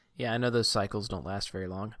Yeah, I know those cycles don't last very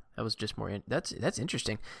long. That was just more. That's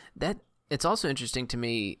interesting. It's also interesting to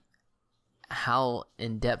me how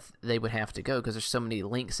in depth they would have to go because there's so many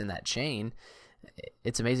links in that chain.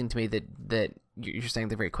 It's amazing to me that you're saying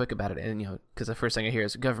they're very quick about it, and because the first thing I hear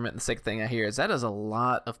is government, and the second thing I hear is that is a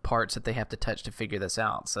lot of parts that they have to touch to figure this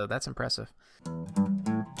out. So that's impressive.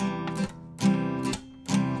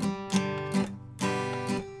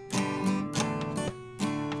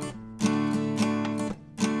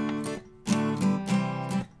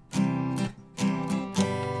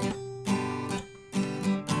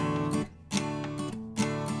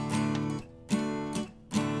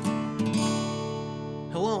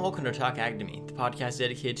 Welcome to Talk Ag to Me, the podcast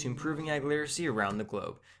dedicated to improving ag literacy around the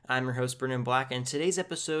globe. I'm your host, Brendan Black, and today's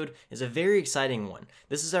episode is a very exciting one.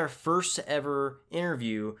 This is our first ever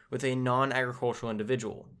interview with a non-agricultural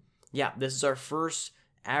individual. Yeah, this is our first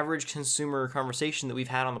average consumer conversation that we've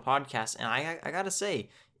had on the podcast, and I gotta say,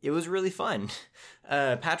 it was really fun.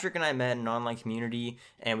 Patrick and I met in an online community,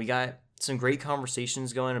 and we got some great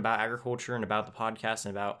conversations going about agriculture and about the podcast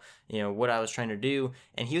and about what I was trying to do,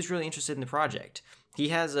 and he was really interested in the project. He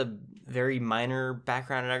has a very minor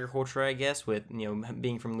background in agriculture, I guess, with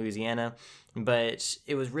being from Louisiana, but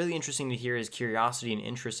it was really interesting to hear his curiosity and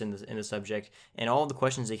interest in the subject, and all of the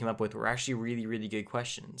questions they came up with were actually really, really good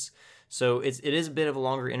questions. So it is a bit of a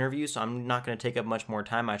longer interview, so I'm not going to take up much more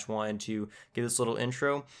time. I just wanted to give this little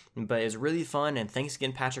intro, but it's really fun, and thanks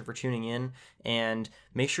again, Patrick, for tuning in, and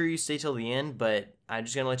make sure you stay till the end, but I'm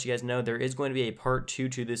just going to let you guys know there is going to be a part 2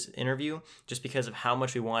 to this interview just because of how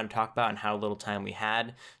much we wanted to talk about and how little time we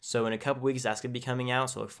had. So in a couple weeks, that's going to be coming out,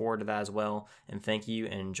 so look forward to that as well, and thank you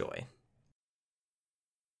and enjoy.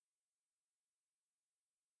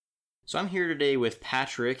 So I'm here today with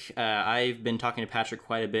Patrick. I've been talking to Patrick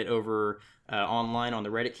quite a bit over online on the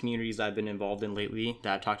Reddit communities I've been involved in lately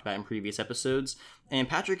that I've talked about in previous episodes. And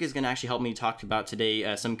Patrick is going to actually help me talk about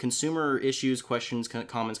today some consumer issues, questions,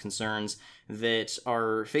 comments, concerns that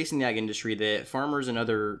are facing the ag industry that farmers and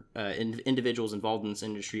other individuals involved in this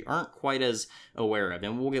industry aren't quite as aware of.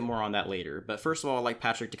 And we'll get more on that later. But first of all, I'd like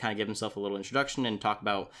Patrick to kind of give himself a little introduction and talk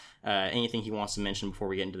about anything he wants to mention before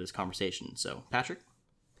we get into this conversation. So, Patrick?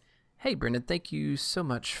 Hey, Brendan, thank you so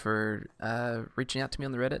much for reaching out to me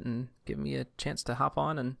on the Reddit and giving me a chance to hop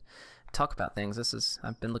on and talk about things.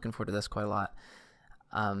 I've been looking forward to this quite a lot.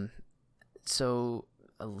 So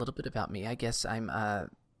a little bit about me. I guess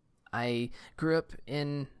I grew up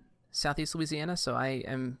in Southeast Louisiana, so I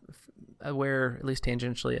am aware, at least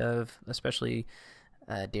tangentially, of especially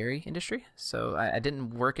dairy industry. So I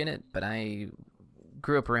didn't work in it, but I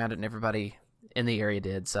grew up around it, and everybody in the area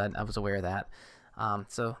did, so I was aware of that.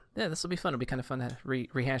 So yeah, this will be fun. It'll be kind of fun to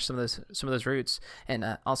rehash some of those roots. And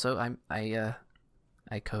also, I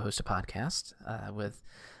co-host a podcast with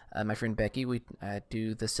my friend Becky. We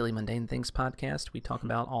do the Silly Mundane Things podcast. We talk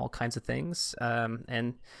about all kinds of things,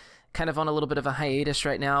 and kind of on a little bit of a hiatus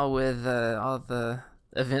right now with all the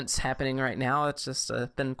events happening right now. It's just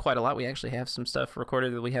been quite a lot. We actually have some stuff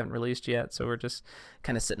recorded that we haven't released yet, so we're just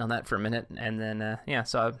kind of sitting on that for a minute. And then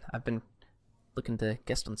so I've been looking to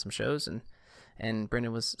guest on some shows, and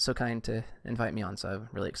Brendan was so kind to invite me on, so I'm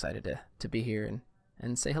really excited to be here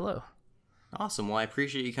and say hello. Awesome. Well, I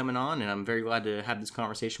appreciate you coming on, and I'm very glad to have this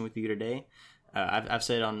conversation with you today. I've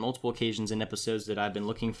said on multiple occasions in episodes that I've been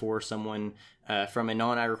looking for someone from a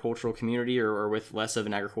non-agricultural community or with less of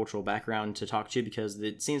an agricultural background to talk to, because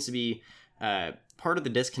it seems to be part of the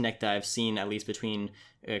disconnect that I've seen, at least between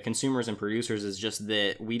consumers and producers, is just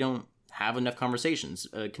that we don't have enough conversations.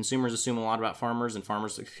 Consumers assume a lot about farmers, and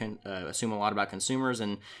farmers assume a lot about consumers,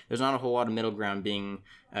 and there's not a whole lot of middle ground being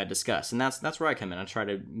discussed. And that's where I come in. I try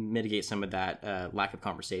to mitigate some of that lack of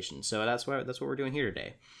conversation. So that's what we're doing here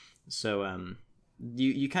today. So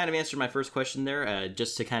you kind of answered my first question there,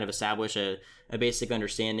 just to kind of establish a basic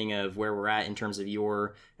understanding of where we're at in terms of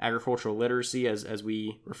your agricultural literacy, as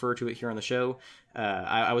we refer to it here on the show.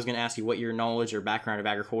 I was going to ask you what your knowledge or background of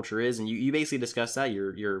agriculture is, and you basically discussed that.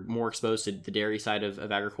 You're more exposed to the dairy side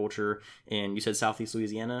of agriculture, and you said Southeast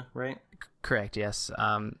Louisiana, right? Correct. Yes.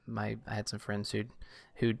 I had some friends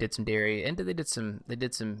who did some dairy, and they did some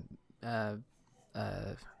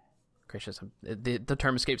gracious, the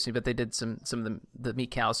term escapes me, but they did some of the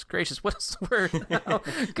meat cows. Gracious, what's the word? Oh,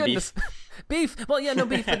 goodness, beef. Well, yeah, no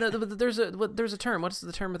beef. But there's a term. What's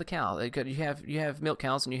the term of the cow? You have milk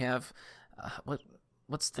cows, and you have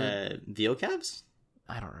what's the veal calves?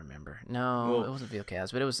 I don't remember. No, it wasn't veal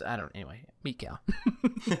cows, but it was, I don't, anyway, meat cow.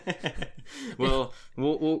 Well,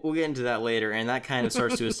 we'll get into that later, and that kind of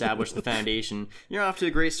starts to establish the foundation. You're off to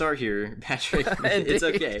a great start here, Patrick. It's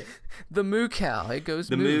okay. The moo cow. It goes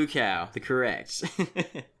the moo cow. The correct.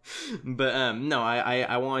 But no,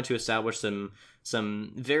 I wanted to establish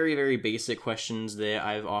some very, very basic questions that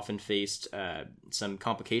I've often faced some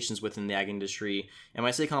complications within the ag industry. And when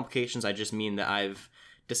I say complications, I just mean that I've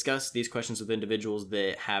discussed these questions with individuals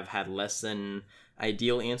that have had less than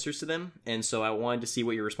ideal answers to them. And so I wanted to see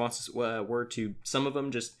what your responses were to some of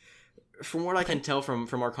them. Just from what I can tell from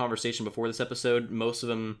our conversation before this episode, most of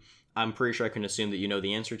them I'm pretty sure I can assume that you know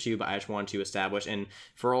the answer to, but I just wanted to establish. And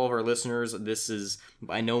for all of our listeners, this is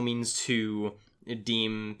by no means to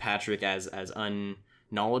deem Patrick as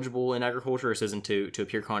unknowledgeable in agriculture. This isn't to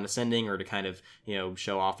appear condescending or to kind of,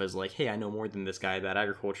 show off as like, hey, I know more than this guy about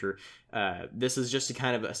agriculture. This is just to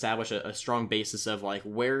kind of establish a strong basis of like,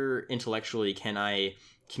 where intellectually can I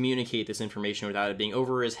communicate this information without it being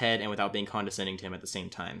over his head and without being condescending to him at the same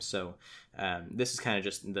time. So this is kind of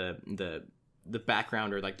just the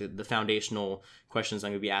background, or like the foundational questions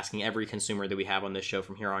I'm going to be asking every consumer that we have on this show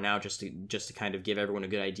from here on out, just to kind of give everyone a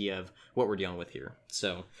good idea of what we're dealing with here.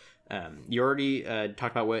 So you already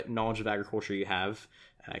talked about what knowledge of agriculture you have.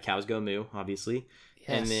 Cows go moo, obviously.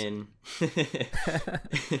 Yes.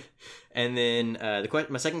 And then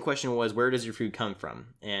my second question was, where does your food come from?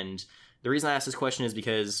 And the reason I asked this question is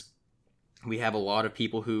because we have a lot of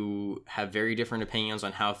people who have very different opinions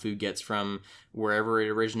on how food gets from wherever it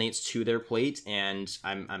originates to their plate. And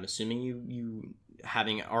I'm assuming you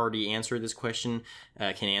having already answered this question,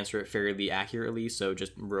 can answer it fairly accurately. So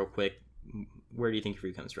just real quick, where do you think your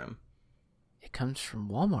food comes from? It comes from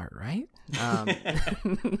Walmart, right?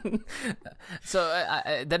 So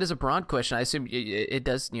that is a broad question. I assume it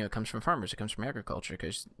does, it comes from farmers. It comes from agriculture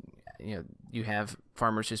because, you have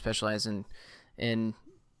farmers who specialize in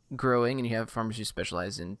growing, and you have farmers who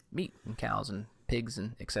specialize in meat and cows and pigs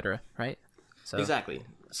and etc. Right? So exactly.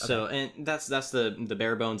 So, okay. And that's the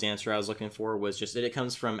bare bones answer I was looking for, was just that it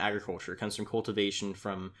comes from agriculture. It comes from cultivation,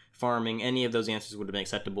 from farming. Any of those answers would have been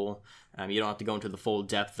acceptable. You don't have to go into the full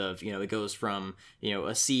depth of, it goes from,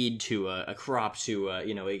 a seed to a crop to,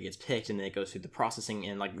 it gets picked and then it goes through the processing.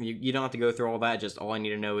 And like, you don't have to go through all that. Just all I need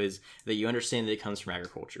to know is that you understand that it comes from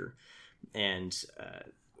agriculture. And,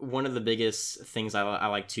 one of the biggest things I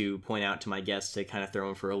like to point out to my guests to kind of throw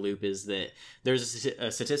them for a loop is that there's a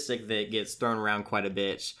statistic that gets thrown around quite a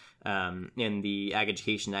bit in the ag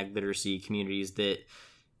education, ag literacy communities that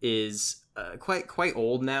is quite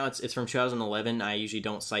old now. It's from 2011. I usually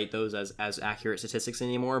don't cite those as accurate statistics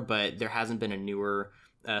anymore, but there hasn't been a newer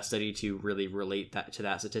study to really relate that to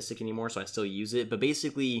that statistic anymore, so I still use it. But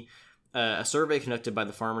basically, a survey conducted by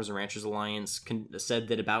the Farmers and Ranchers Alliance said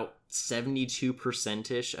that about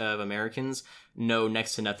 72%-ish of Americans know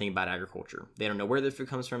next to nothing about agriculture. They don't know where their food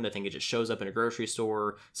comes from. They think it just shows up in a grocery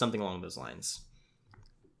store, something along those lines.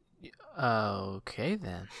 Okay,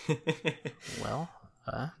 then. Well,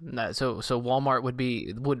 no, so Walmart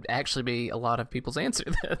would actually be a lot of people's answer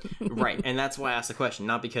then. Right, and that's why I asked the question,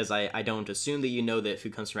 not because I don't assume that you know that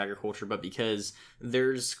food comes from agriculture, but because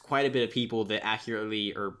there's quite a bit of people that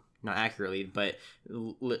accurately, or not accurately, but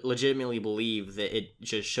legitimately believe that it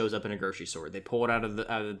just shows up in a grocery store. They pull it out of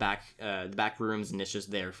the back rooms, and it's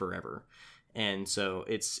just there forever. And so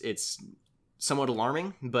it's somewhat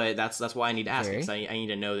alarming, but that's why I need to ask it, because I need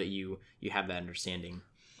to know that you have that understanding.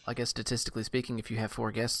 I guess statistically speaking, if you have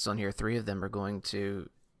 4 guests on here, 3 of them are going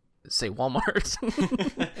to say Walmart.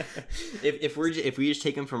 if we just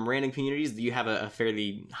take them from random communities, you have a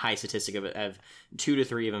fairly high statistic of 2 to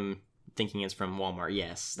 3 of them thinking it's from Walmart.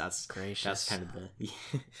 Yes, that's gracious. That's kind of the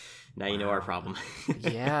now you know our problem.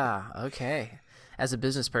 Yeah. Okay. As a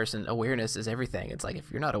business person, awareness is everything. It's like,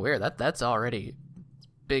 if you're not aware, that's already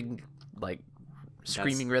big, like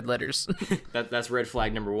screaming red letters. That's red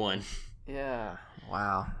flag number 1. Yeah.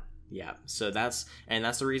 Wow. Yeah. So that's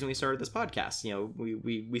the reason we started this podcast.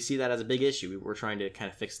 We see that as a big issue. We're trying to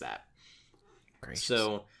kind of fix that. Gracious.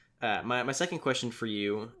 So my second question for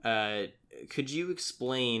you, could you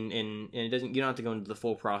explain, and it doesn't, you don't have to go into the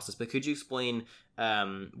full process, but could you explain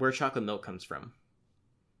where chocolate milk comes from?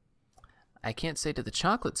 I can't say to the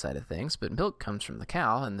chocolate side of things, but milk comes from the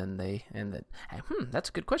cow, and then that's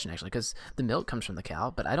a good question actually, because the milk comes from the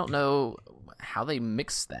cow, but I don't know how they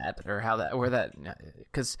mix that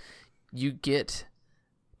because you get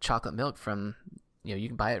chocolate milk from, you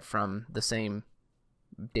can buy it from the same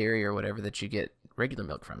dairy or whatever that you get regular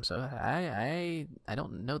milk from. So I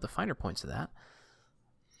don't know the finer points of that.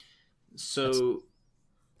 So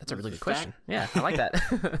that's a really good question. Yeah, I like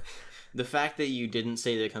that. The fact that you didn't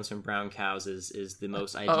say that it comes from brown cows is the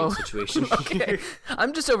most ideal situation Okay. here.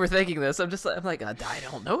 I'm just overthinking this. I'm like, I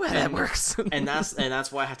don't know how that works. and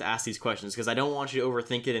that's why I have to ask these questions, because I don't want you to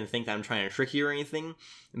overthink it and think that I'm trying to trick you or anything.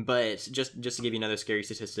 But just to give you another scary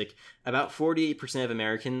statistic, about 48% of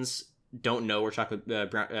Americans don't know where chocolate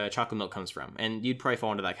milk comes from, and you'd probably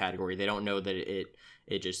fall into that category. They don't know that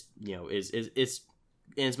it just is it's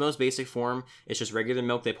in its most basic form. It's just regular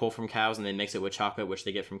milk they pull from cows and they mix it with chocolate, which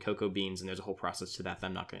they get from cocoa beans, and there's a whole process to that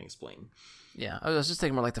I'm not going to explain. Yeah, I was just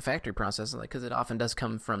thinking more like the factory process, like because it often does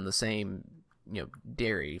come from the same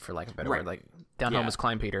dairy, for lack of a better word. Like down home is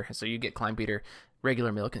Kleinpeter, so you get Kleinpeter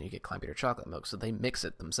regular milk and you get Kleinpeter chocolate milk, so they mix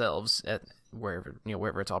it themselves at wherever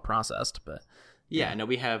it's all processed, but. Yeah, no,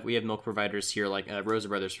 we have milk providers here, like Rosa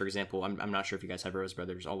Brothers, for example. I'm not sure if you guys have Rosa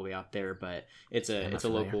Brothers all the way out there, but it's a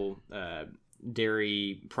local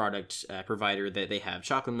dairy product provider that they have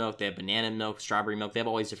chocolate milk, they have banana milk, strawberry milk, they have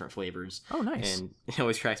all these different flavors. Oh, nice. And it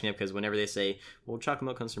always cracks me up because whenever they say, well, chocolate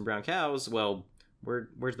milk comes from brown cows, well,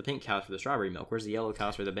 where's the pink cows for the strawberry milk? Where's the yellow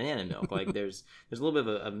cows for the banana milk? Like there's a little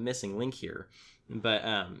bit of a missing link here. But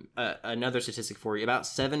another statistic for you, about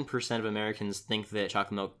 7% of Americans think that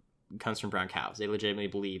chocolate milk comes from brown cows. They legitimately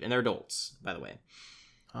believe, and they're adults, by the way.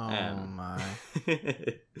 Oh my.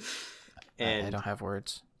 And I don't have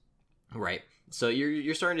words. Right. So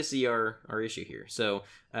you're starting to see our issue here. So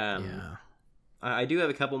yeah. I do have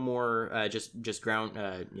a couple more just ground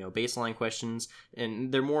baseline questions, and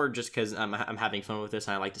they're more just because I'm having fun with this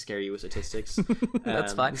and I like to scare you with statistics.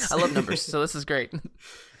 That's fine. I love numbers, so this is great.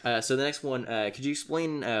 So the next one, could you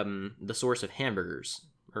explain the source of hamburgers,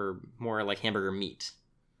 or more like hamburger meat?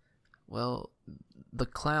 Well, the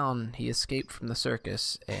clown, he escaped from the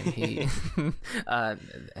circus, and he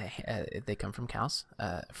they come from cows,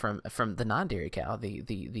 from the non-dairy cow, the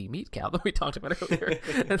meat cow that we talked about earlier,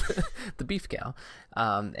 the beef cow,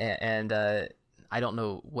 and I don't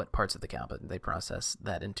know what parts of the cow, but they process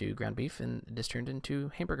that into ground beef, and it is turned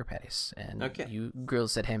into hamburger patties. And you grill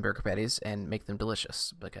said hamburger patties and make them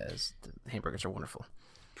delicious, because the hamburgers are wonderful.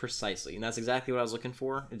 Precisely, and that's exactly what I was looking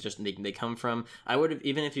for. It's just they come from. I would have,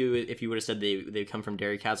 even if you would have said they come from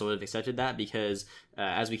dairy cows, I would have accepted that, because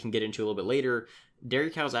as we can get into a little bit later, dairy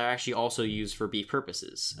cows are actually also used for beef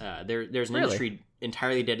purposes. There's an industry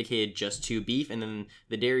entirely dedicated just to beef, and then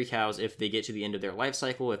the dairy cows, if they get to the end of their life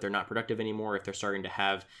cycle, if they're not productive anymore, if they're starting to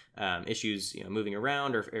have issues moving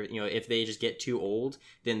around, or if they just get too old,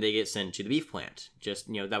 then they get sent to the beef plant.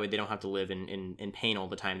 Just that way they don't have to live in pain all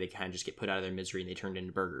the time. They kind of just get put out of their misery and they turned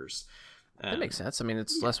into burgers. That makes sense. I mean,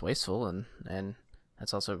 it's less wasteful, and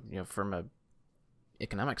that's also from a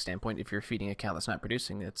economic standpoint, if you're feeding a cow that's not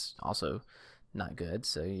producing, it's also not good.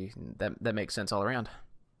 So that makes sense all around.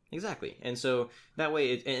 Exactly. And so that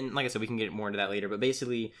way, and like I said, we can get more into that later, but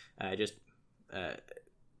basically the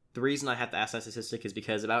reason I have to ask that statistic is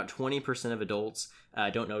because about 20% of adults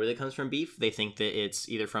don't know that it comes from beef. They think that it's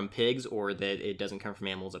either from pigs or that it doesn't come from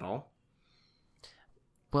animals at all.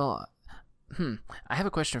 Well, I have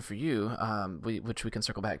a question for you, which we can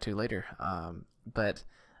circle back to later. But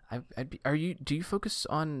do you focus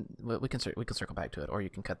on? Well, we can circle back to it, or you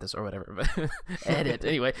can cut this or whatever. But edit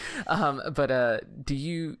anyway. But do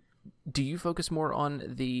you focus more on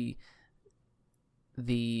the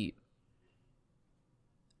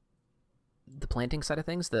planting side of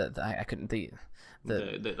things? The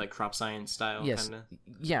like crop science style. Yes. Kinda?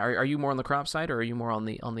 Yeah. Are you more on the crop side, or are you more on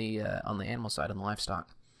the animal side, on the livestock?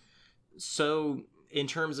 So, in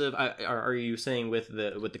terms of, are you saying with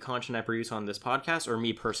the content I produce on this podcast, or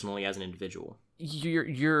me personally as an individual?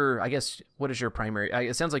 I guess, what is your primary?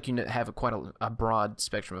 It sounds like you have quite a broad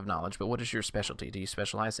spectrum of knowledge, but what is your specialty? Do you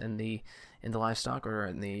specialize in the livestock or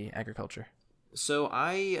in the agriculture? So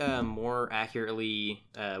I more accurately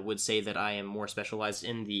would say that I am more specialized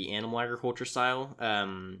in the animal agriculture style.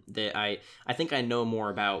 That I think I know more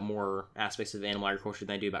about more aspects of animal agriculture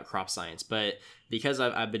than I do about crop science. But because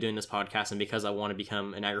I've been doing this podcast, and because I want to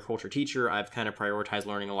become an agriculture teacher, I've kind of prioritized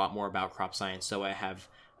learning a lot more about crop science. So I have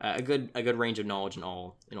a good range of knowledge in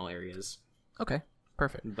all areas. Okay,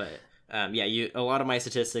 perfect. But a lot of my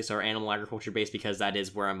statistics are animal agriculture based because that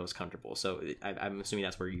is where I'm most comfortable. So I'm assuming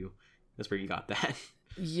that's where you got that.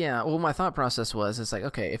 Yeah, well, my thought process was, it's like,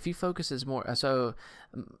 okay, if he focuses more, so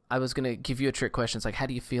I was going to give you a trick question. It's like, how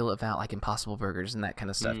do you feel about like Impossible Burgers and that kind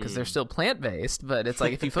of stuff? Because they're still plant-based, but it's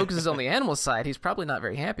like, if he focuses on the animal side, he's probably not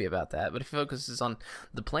very happy about that. But if he focuses on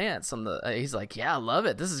the plants, he's like, yeah, I love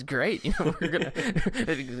it. This is great. We're going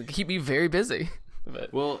to keep me very busy.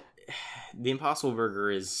 But, well, the Impossible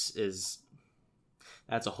Burger is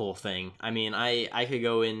that's a whole thing. I mean, I can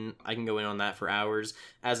go in on that for hours.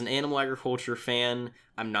 As an animal agriculture fan,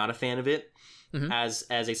 I'm not a fan of it. Mm-hmm. As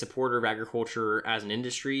a supporter of agriculture as an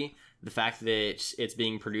industry, the fact that it's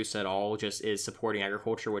being produced at all just is supporting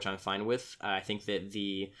agriculture, which I'm fine with. I think that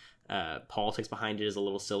the politics behind it is a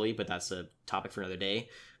little silly, but that's a topic for another day.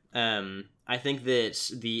 I think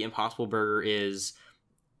that the Impossible Burger is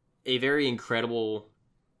a very incredible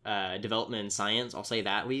development in science. I'll say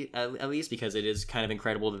that at least, because it is kind of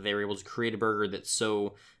incredible that they were able to create a burger that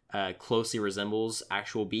so closely resembles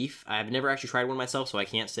actual beef. I've never actually tried one myself, so I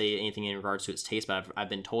can't say anything in regards to its taste, but I've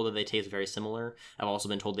been told that they taste very similar. I've also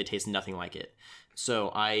been told they taste nothing like it.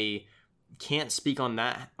 So I can't speak on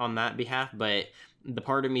that behalf, but the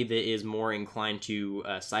part of me that is more inclined to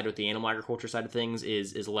side with the animal agriculture side of things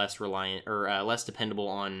is less reliant or less dependable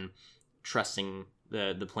on trusting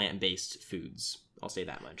the plant-based foods. I'll say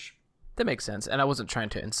that much. That makes sense, and I wasn't trying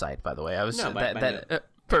to incite, by the way. I was no,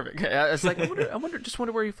 perfect. It's like I wonder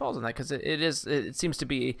where he falls on that, because it seems to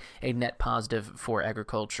be a net positive for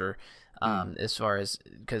agriculture, as far as,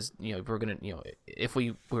 because we're gonna if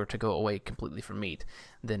we were to go away completely from meat,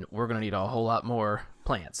 then we're gonna need a whole lot more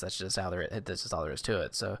plants. That's just all there is to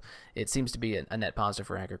it. So it seems to be a net positive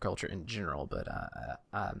for agriculture in general. But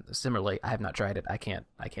similarly, I have not tried it. I can't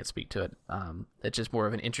speak to it. It's just more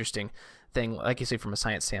of an interesting thing, like you say, from a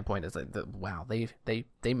science standpoint. Is like wow,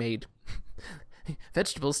 they made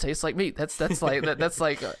vegetables taste like meat. That's like that's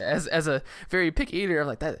like as a very picky eater, I'm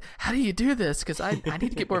like, that, how do you do this? Because I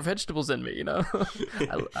need to get more vegetables in me.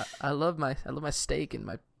 I love my steak and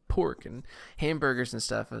my pork and hamburgers and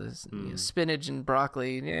stuff. Spinach and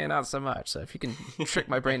broccoli, not so much. So if you can trick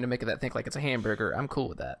my brain to make that think like it's a hamburger, I'm cool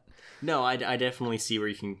with that. No, I definitely see where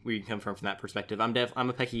you can come from that perspective. I'm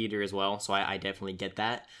a picky eater as well, so I definitely get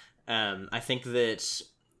that. I think that,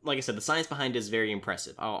 like I said, the science behind it is very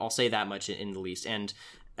impressive. I'll say that much in the least. And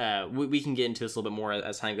we can get into this a little bit more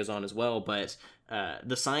as time goes on as well, but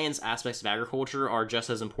the science aspects of agriculture are just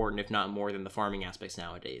as important, if not more, than the farming aspects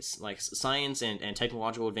nowadays. Like, science and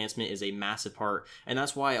technological advancement is a massive part, and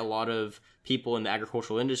that's why a lot of people in the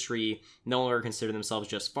agricultural industry no longer consider themselves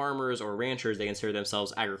just farmers or ranchers. They consider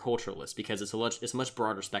themselves agriculturalists, because it's a much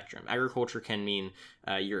broader spectrum. Agriculture can mean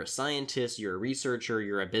you're a scientist, you're a researcher,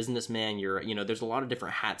 you're a businessman, there's a lot of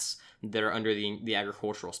different hats that are under the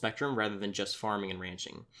agricultural spectrum, rather than just farming and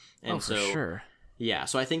ranching. And for sure. Yeah,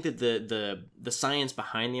 so I think that the science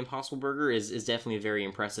behind the Impossible Burger is definitely very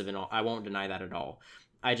impressive, and I won't deny that at all.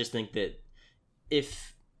 I just think that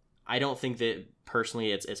I don't think that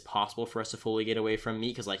personally it's possible for us to fully get away from meat,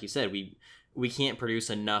 because, like you said, we can't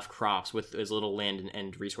produce enough crops with as little land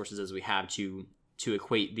and resources as we have to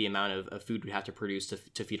equate the amount of food we have to produce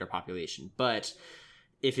to feed our population. But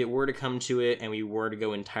if it were to come to it and we were to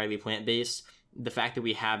go entirely plant-based, the fact that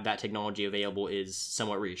we have that technology available is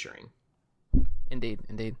somewhat reassuring.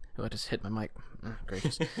 Indeed. Oh, I just hit my mic. Oh,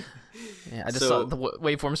 gracious. Yeah, I just saw the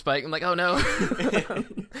waveform spike. I'm like, oh no.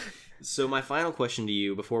 So my final question to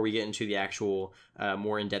you, before we get into the actual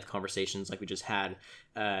more in-depth conversations like we just had,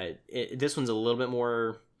 this one's a little bit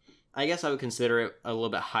more, I guess I would consider it a little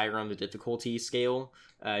bit higher on the difficulty scale.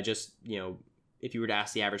 If you were to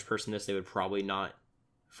ask the average person this, they would probably not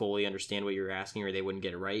fully understand what you're asking, or they wouldn't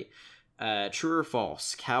get it right. True or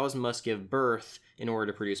false? Cows must give birth in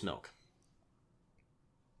order to produce milk.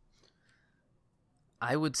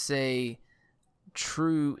 I would say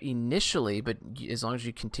true initially, but as long as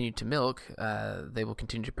you continue to milk, they will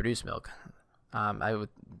continue to produce milk. I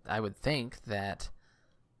would think that,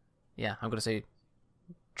 yeah, I'm going to say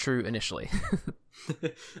true initially.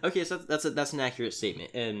 Okay, so that's an accurate statement,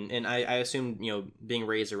 and I assume, being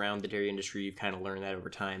raised around the dairy industry, you've kind of learned that over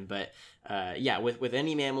time. But yeah, with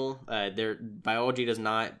any mammal, their biology does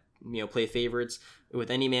not play favorites. With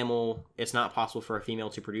any mammal, it's not possible for a female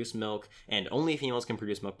to produce milk, and only females can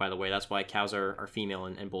produce milk, by the way. That's why cows are female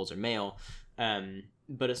and bulls are male.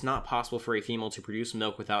 But it's not possible for a female to produce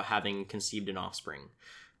milk without having conceived an offspring.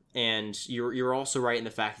 And you're also right in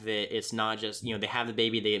the fact that it's not just, they have the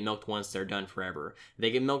baby, they get milked once, they're done forever.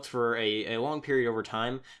 They get milked for a long period over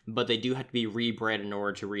time, but they do have to be rebred in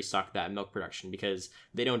order to restock that milk production, because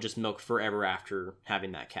they don't just milk forever after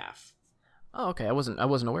having that calf. Oh, okay. I wasn't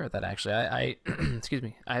aware of that, actually. I excuse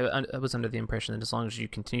me. I was under the impression that as long as you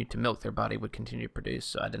continue to milk, their body would continue to produce.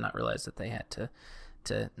 So I did not realize that they had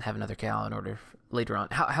to have another cow in order later on.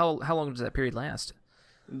 How long does that period last?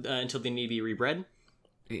 Until they need to be rebred?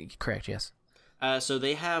 Correct, yes. So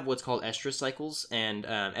they have what's called estrus cycles, and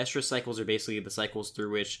estrus cycles are basically the cycles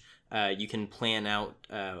through which you can plan out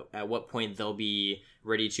at what point they'll be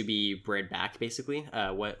ready to be bred back, basically.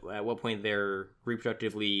 At what point they're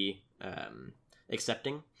reproductively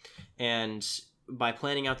accepting. And by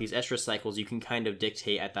planning out these estrus cycles, you can kind of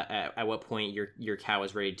dictate at what point your cow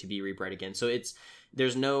is ready to be rebred again. So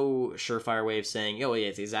there's no surefire way of saying, oh yeah,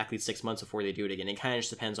 it's exactly 6 months before they do it again. It kind of just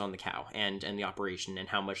depends on the cow and the operation and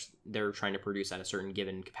how much they're trying to produce at a certain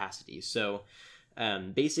given capacity. So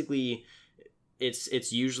basically,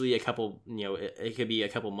 it's usually a couple, it could be a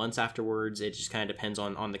couple months afterwards. It just kind of depends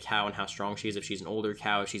on the cow and how strong she is. If she's an older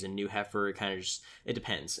cow, if she's a new heifer, it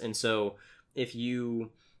depends. And so if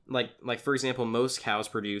you like for example, most cows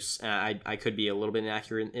produce, I could be a little bit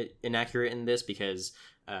inaccurate in this because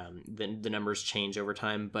the numbers change over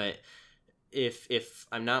time, but if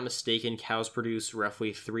I'm not mistaken, cows produce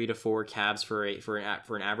roughly 3 to 4 calves for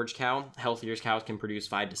an average cow. Healthier cows can produce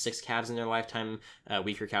 5 to 6 calves in their lifetime.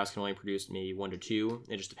 Weaker cows can only produce maybe 1 to 2.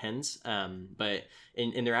 It just depends. But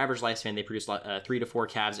in their average lifespan, they produce 3 to 4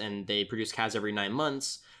 calves, and they produce calves every 9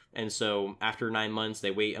 months. And so after 9 months,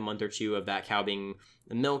 they wait a month or two of that cow being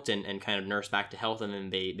milked and kind of nursed back to health, and then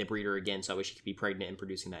they breed her again, so that way she could be pregnant and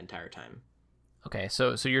producing that entire time. Okay,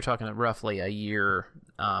 so you're talking roughly a year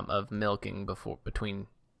of milking before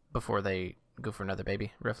they go for another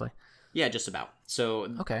baby, roughly. Yeah, just about. So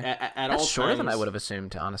okay, at that's all shorter times, than I would have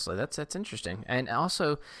assumed. Honestly, that's interesting. And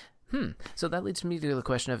also, so that leads me to the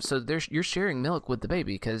question of, so you're sharing milk with the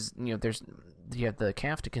baby because you have the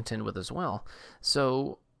calf to contend with as well.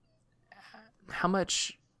 So how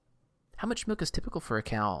much milk is typical for a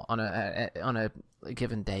cow on a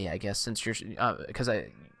given day? I guess since you're because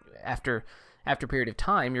after a period of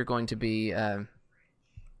time, you're going to be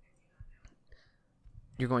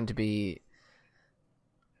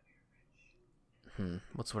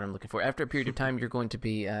what's what I'm looking for? After a period of time, you're going to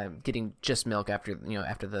be getting just milk after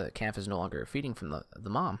the calf is no longer feeding from the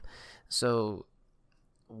mom. So,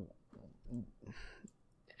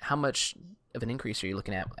 how much of an increase are you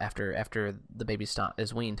looking at after the baby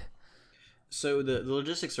is weaned? So the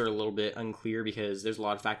logistics are a little bit unclear because there's a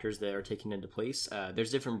lot of factors that are taken into place.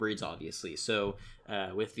 There's different breeds, obviously. So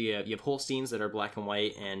with you have Holsteins that are black and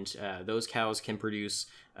white, and those cows can produce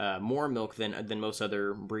more milk than most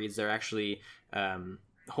other breeds. They're actually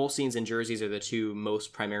Holsteins and Jerseys are the two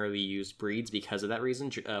most primarily used breeds because of that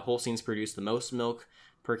reason. Holsteins produce the most milk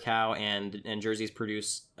per cow, and Jerseys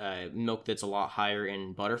produce milk that's a lot higher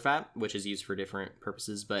in butterfat, which is used for different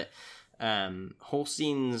purposes. But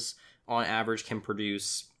Holsteins on average can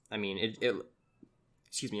produce,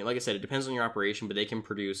 excuse me, like I said, it depends on your operation, but they can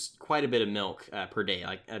produce quite a bit of milk per day.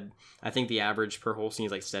 Like I think the average per Holstein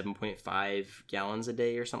is like 7.5 gallons a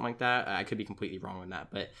day or something like that. I could be completely wrong on that,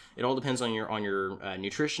 but it all depends on your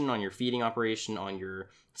nutrition, on your feeding operation, on your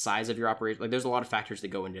size of your operation. Like there's a lot of factors that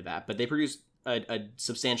go into that, but they produce a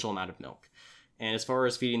substantial amount of milk. And as far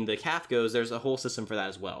as feeding the calf goes, there's a whole system for that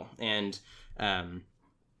as well. And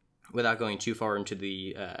without going too far into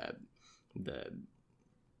the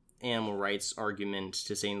animal rights argument,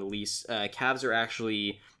 to say the least, calves are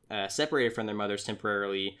actually separated from their mothers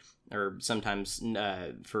temporarily, or sometimes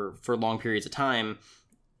for long periods of time,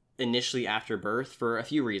 initially after birth, for a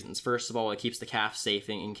few reasons. First of all, it keeps the calf safe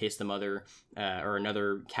in case the mother or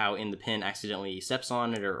another cow in the pen accidentally steps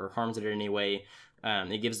on it or harms it in any way.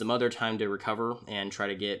 It gives the mother time to recover and try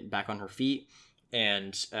to get back on her feet.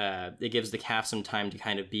 And it gives the calf some time to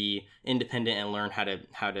kind of be independent and learn how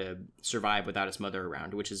to survive without its mother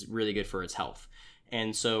around, which is really good for its health.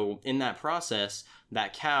 And so in that process,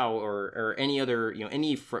 that cow or any other,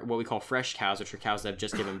 what we call fresh cows, which are cows that have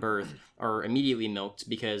just given birth, are immediately milked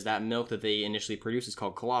because that milk that they initially produce is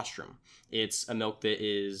called colostrum. It's a milk that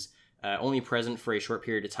is only present for a short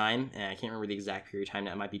period of time, and I can't remember the exact period of time.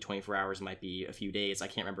 That might be 24 hours, it might be a few days, I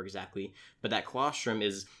can't remember exactly. But that colostrum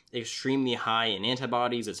is extremely high in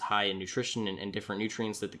antibodies, it's high in nutrition and different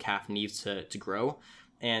nutrients that the calf needs to grow.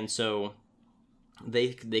 And so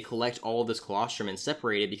they collect all of this colostrum and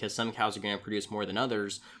separate it because some cows are going to produce more than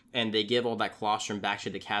others, and they give all that colostrum back to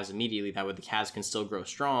the calves immediately. That way the calves can still grow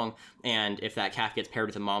strong, and if that calf gets paired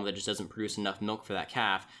with a mom that just doesn't produce enough milk for that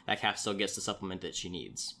calf still gets the supplement that she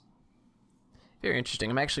needs. Very interesting.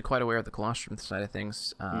 I'm actually quite aware of the colostrum side of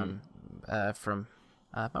things from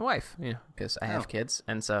my wife, because I have kids,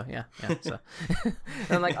 and so yeah. So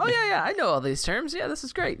I'm like, oh yeah, I know all these terms. Yeah, this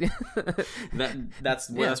is great. That's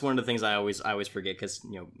one of the things I always forget because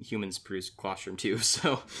humans produce colostrum too.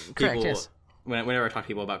 So correct. People, yes. Whenever I talk to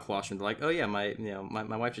people about colostrum, they're like, oh yeah,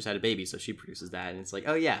 my wife just had a baby, so she produces that, and it's like,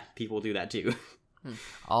 oh yeah, people do that too.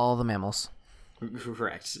 All the mammals.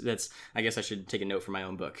 Correct. I guess I should take a note for my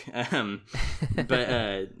own book.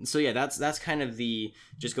 But so yeah, that's kind of the,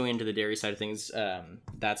 just going into the dairy side of things.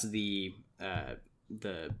 That's the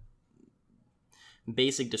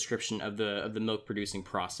basic description of the milk producing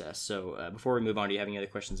process. So before we move on, do you have any other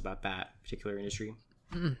questions about that particular industry?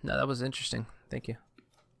 No, that was interesting. Thank you.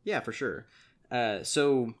 Yeah, for sure.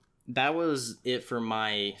 So that was it for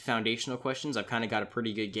my foundational questions. I've kind of got a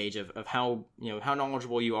pretty good gauge of how, how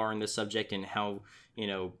knowledgeable you are in this subject and how,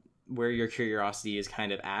 where your curiosity is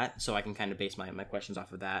kind of at. So I can kind of base my questions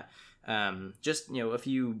off of that. Just, a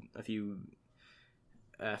few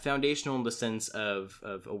foundational in the sense of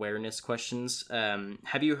awareness questions.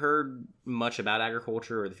 Have you heard much about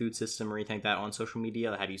agriculture or the food system or anything like that on social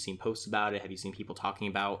media? Have you seen posts about it? Have you seen people talking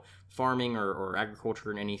about farming or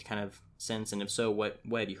agriculture in any kind of sense? And if so, what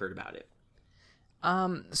have you heard about it?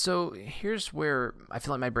 So here's where I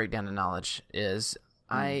feel like my breakdown of knowledge is.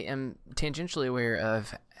 I am tangentially aware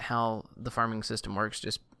of how the farming system works,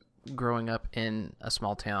 just growing up in a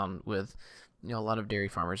small town with a lot of dairy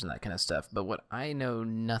farmers and that kind of stuff. But what I know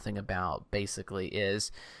nothing about basically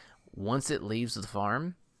is once it leaves the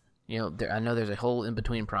farm, I know there's a whole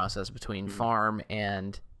in-between process between farm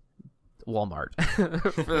and Walmart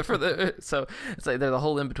so it's like there's a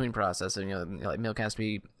whole in-between process, and like milk has to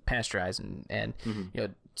be pasteurized and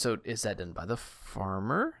so is that done by the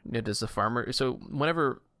farmer? Does the farmer, so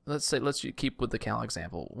whenever, let's keep with the cow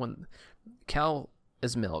example, when cow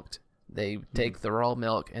is milked, they take the raw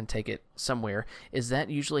milk and take it somewhere. Is that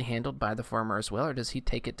usually handled by the farmer as well, or does he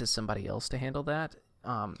take it to somebody else to handle that?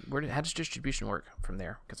 How does distribution work from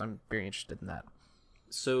there? Because I'm very interested in that.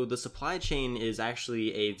 So the supply chain is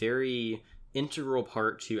actually a very integral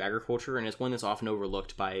part to agriculture, and it's one that's often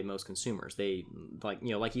overlooked by most consumers. They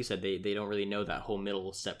like you said, they don't really know that whole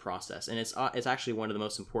middle step process, and it's actually one of the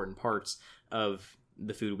most important parts of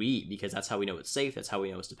the food we eat, because that's how we know it's safe, that's how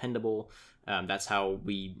we know it's dependable, that's how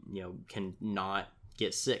we can not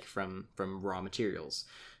get sick from raw materials.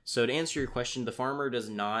 So to answer your question, the farmer does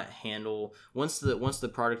not handle, once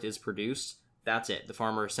the product is produced, that's it. The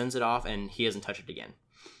farmer sends it off and he doesn't touch it again.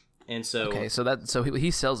 And so okay, so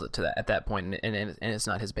he sells it to that at that point, and it's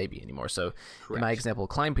not his baby anymore. So correct. In my example,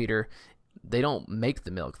 Klein Peter, they don't make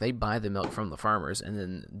the milk; they buy the milk from the farmers, and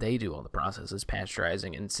then they do all the processes,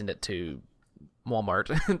 pasteurizing, and send it to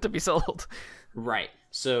Walmart to be sold. Right.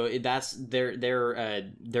 So that's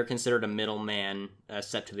they're considered a middleman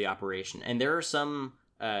step to the operation, and there are some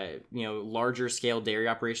larger scale dairy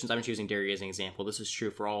operations. I'm choosing dairy as an example. This is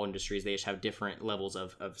true for all industries. They just have different levels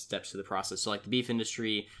of steps to the process. So like the beef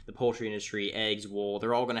industry, the poultry industry, eggs, wool,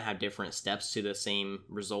 they're all going to have different steps to the same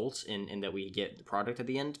result in that we get the product at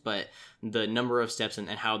the end. But the number of steps and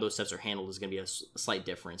how those steps are handled is going to be a slight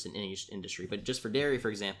difference in each industry. But just for dairy, for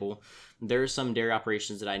example, there are some dairy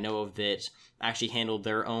operations that I know of that actually handle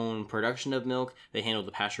their own production of milk. They handle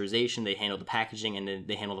the pasteurization, they handle the packaging, and then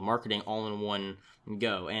they handle the marketing all in one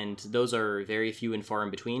go. And those are very few and far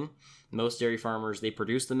in between. Most dairy farmers, they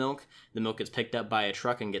produce the milk gets picked up by a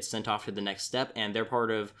truck and gets sent off to the next step, and they're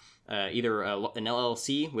part of either an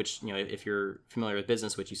LLC, which if you're familiar with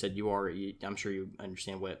business, which you said you are, I'm sure you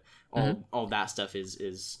understand what all that stuff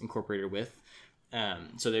is incorporated with.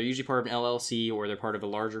 So they're usually part of an LLC, or they're part of a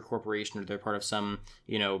larger corporation, or they're part of some,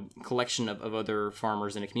 collection of other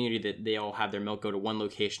farmers in a community that they all have their milk go to one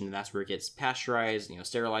location, and that's where it gets pasteurized,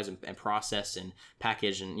 sterilized and processed and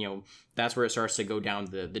packaged. And, that's where it starts to go down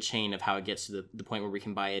the chain of how it gets to the point where we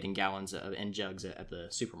can buy it in gallons and jugs at the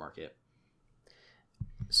supermarket.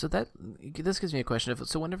 So this gives me a question.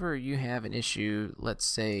 So whenever you have an issue, let's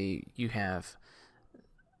say you have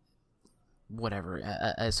whatever,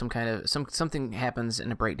 some kind of something happens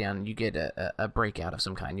in a breakdown, you get a breakout of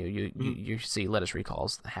some kind. You see lettuce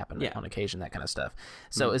recalls happen on occasion, that kind of stuff.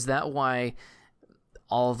 So is that why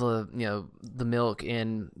all the the milk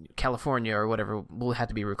in California or whatever will have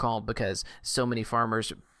to be recalled, because so many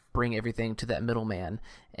farmers bring everything to that middleman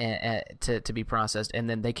and to be processed, and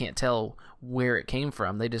then they can't tell where it came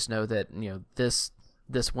from? They just know that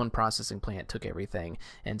this one processing plant took everything,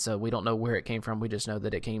 and so we don't know where it came from. We just know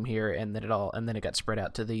that it came here, and then it got spread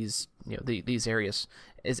out to these these areas.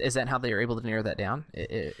 Is that how they are able to narrow that down?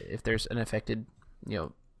 If there's an affected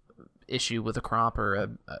issue with a crop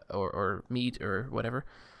or meat or whatever?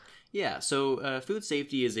 Yeah. So food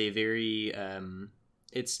safety is a very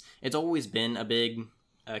it's always been a big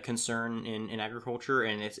concern in agriculture,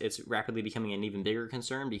 and it's rapidly becoming an even bigger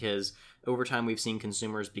concern, because over time we've seen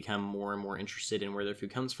consumers become more and more interested in where their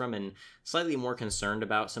food comes from, and slightly more concerned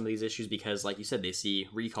about some of these issues, because like you said, they see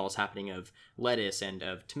recalls happening of lettuce and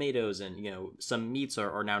of tomatoes, and some meats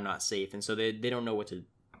are now not safe, and so they don't know what to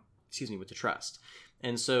trust.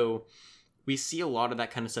 And so we see a lot of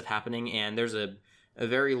that kind of stuff happening, and there's a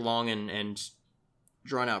very long and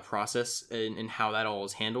drawn out process in how that all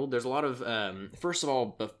is handled. There's a lot of first of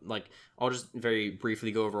all, like, I'll just very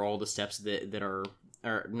briefly go over all the steps that are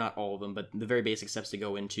not all of them, but the very basic steps to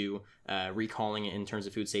go into recalling it in terms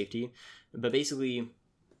of food safety. But basically,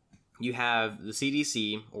 you have the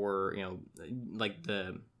CDC, or like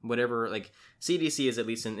the whatever, like CDC is, at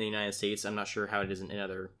least in the United States. I'm not sure how it is in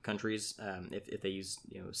other countries, if they use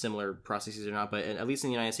similar processes or not, but at least in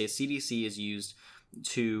the United States, CDC is used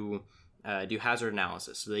to do hazard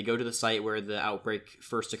analysis. So they go to the site where the outbreak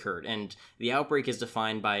first occurred, and the outbreak is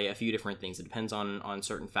defined by a few different things. It depends on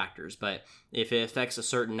certain factors, but if it affects a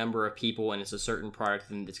certain number of people and it's a certain product,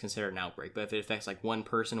 then it's considered an outbreak. But if it affects like one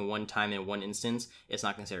person, one time, in one instance, it's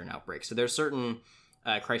not considered an outbreak. So there's certain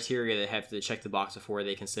criteria that have to check the box before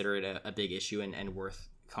they consider it a big issue and worth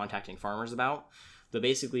contacting farmers about. But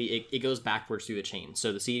basically, it goes backwards through the chain.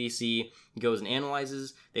 So the CDC goes and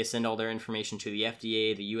analyzes. They send all their information to the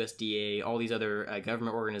FDA, the USDA, all these other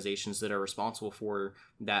government organizations that are responsible for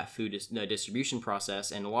that food distribution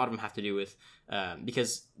process. And a lot of them have to do with,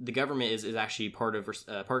 because the government is actually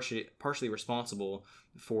partially responsible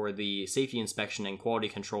for the safety inspection and quality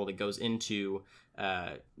control that goes into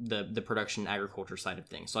the production agriculture side of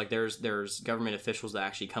things. So like there's government officials that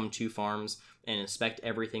actually come to farms and inspect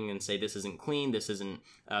everything and say, this isn't clean, this isn't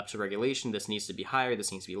up to regulation, this needs to be higher,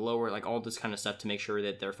 this needs to be lower, like all this kind of stuff to make sure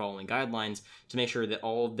that they're following guidelines, to make sure that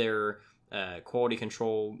all of their quality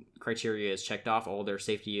control criteria is checked off, all their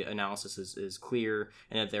safety analysis is clear,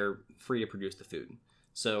 and that they're free to produce the food.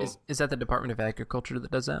 So is that the Department of Agriculture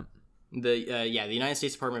that does that? The United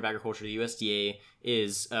States Department of Agriculture, the USDA,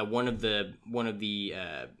 is one of the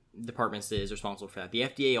departments that is responsible for that. The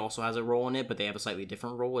FDA also has a role in it, but they have a slightly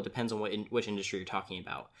different role. It depends on which industry you're talking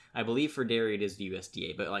about. I believe for dairy it is the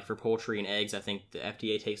USDA, but like for poultry and eggs, I think the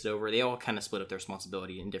FDA takes it over. They all kind of split up their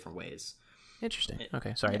responsibility in different ways. Interesting.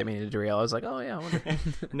 Okay, sorry, I didn't mean to derail. I was like, oh yeah, I wonder.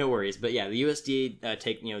 No worries. But yeah, the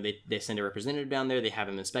USDA they send a representative down there. They have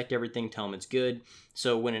them inspect everything, tell them it's good.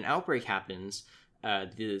 So when an outbreak happens,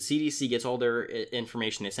 the CDC gets all their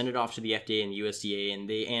information. They send it off to the FDA and the USDA, and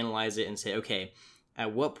they analyze it and say, okay,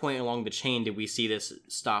 at what point along the chain did we see this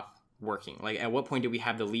stop working? Like, at what point did we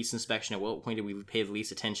have the least inspection? At what point did we pay the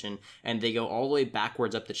least attention? And they go all the way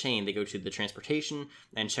backwards up the chain. They go to the transportation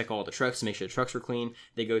and check all the trucks to make sure the trucks are clean.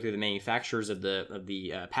 They go through the manufacturers of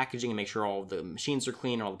the packaging and make sure all of the machines are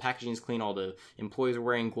clean, all the packaging is clean, all the employees are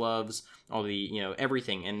wearing gloves, all the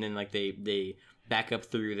everything. And then like they back up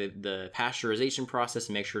through the pasteurization process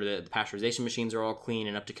and make sure that the pasteurization machines are all clean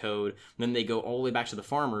and up to code. And then they go all the way back to the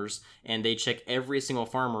farmers and they check every single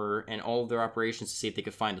farmer and all of their operations to see if they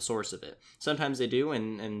could find the source of it. Sometimes they do,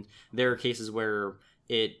 and there are cases where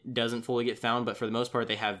it doesn't fully get found, but for the most part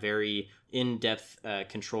they have very in-depth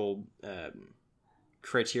controlled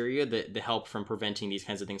criteria that help from preventing these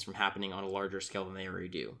kinds of things from happening on a larger scale than they already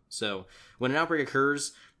do. So when an outbreak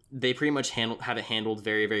occurs, they pretty much have it handled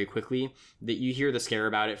very, very quickly. That you hear the scare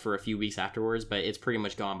about it for a few weeks afterwards, but it's pretty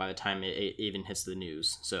much gone by the time it even hits the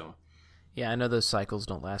news. So, yeah, I know those cycles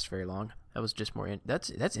don't last very long. That was just more. That's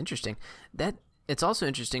interesting. That it's also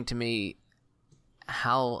interesting to me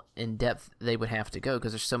how in depth they would have to go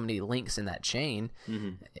because there's so many links in that chain.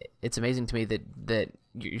 Mm-hmm. It's amazing to me that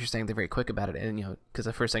you're saying they're very quick about it, and because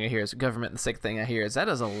the first thing I hear is government, and the second thing I hear is that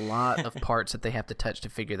is a lot of parts that they have to touch to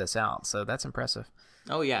figure this out. So that's impressive.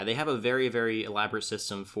 Oh yeah, they have a very, very elaborate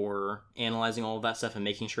system for analyzing all of that stuff and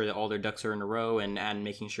making sure that all their ducks are in a row, and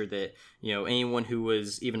making sure that anyone who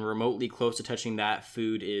was even remotely close to touching that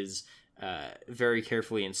food is very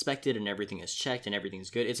carefully inspected and everything is checked and everything's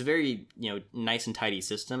good. It's a very nice and tidy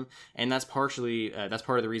system, and that's part of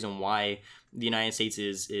the reason why the United States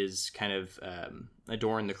is kind of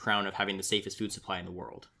adorned the crown of having the safest food supply in the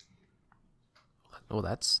world. Well,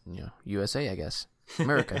 that's USA, I guess.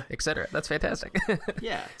 America, etc. That's fantastic.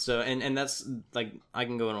 Yeah. So, and that's like, I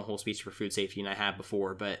can go on a whole speech for food safety, and I have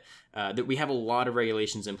before, but that we have a lot of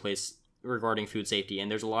regulations in place regarding food safety, and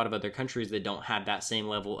there's a lot of other countries that don't have that same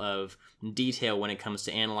level of detail when it comes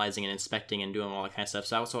to analyzing and inspecting and doing all that kind of stuff.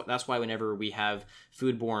 So that's why whenever we have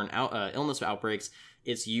foodborne illness outbreaks,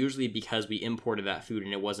 it's usually because we imported that food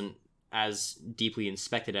and it wasn't as deeply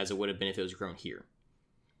inspected as it would have been if it was grown here.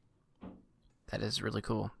 That is really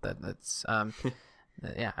cool. That's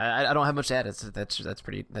yeah, I don't have much to add. That's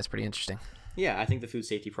pretty interesting. Yeah, I think the food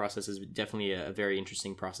safety process is definitely a very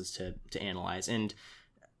interesting process to analyze, and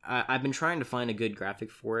I've been trying to find a good graphic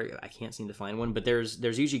for it. I can't seem to find one, but there's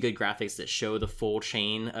usually good graphics that show the full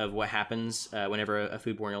chain of what happens whenever a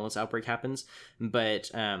foodborne illness outbreak happens. But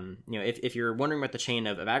if you're wondering about the chain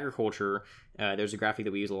of agriculture, there's a graphic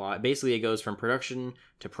that we use a lot. Basically, it goes from production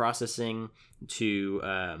to processing to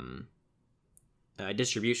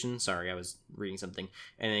distribution. Sorry, I was reading something.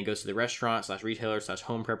 And then it goes to the restaurant / retailer /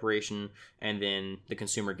 home preparation, and then the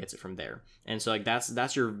consumer gets it from there. And so like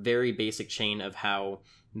that's your very basic chain of how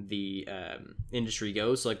the industry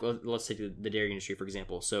goes. So like let's take the dairy industry for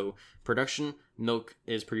example. So production, milk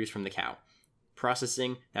is produced from the cow.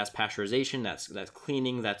 Processing, that's pasteurization, that's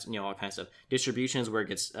cleaning, that's all kinds of stuff. Distribution is where it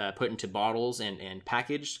gets put into bottles and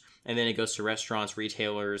packaged, and then it goes to restaurants,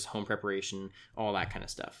 retailers, home preparation, all that kind of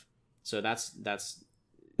stuff. So that's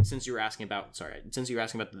since you were asking about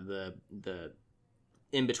the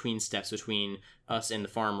in between steps between us and the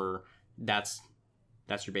farmer, that's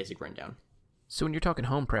your basic rundown. So when you're talking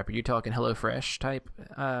home prep, are you talking HelloFresh type?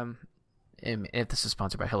 And if this is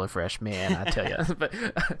sponsored by HelloFresh, man, I tell you. but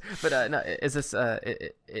no, is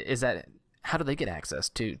that how do they get access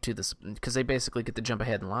to this? Because they basically get to jump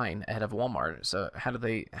ahead in line ahead of Walmart. So how do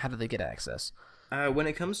they get access? When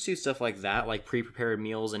it comes to stuff like that, like pre-prepared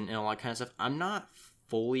meals and all that kind of stuff, I'm not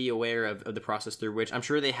fully aware of the process through which. I'm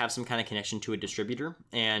sure they have some kind of connection to a distributor,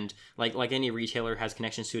 and like any retailer has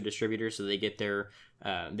connections to a distributor, so they get their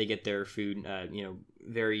food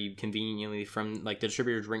very conveniently from, like, the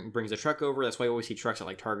distributor brings a truck over. That's why you always see trucks at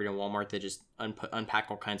like Target and Walmart that just unpack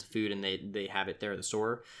all kinds of food and they have it there at the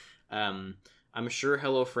store. I'm sure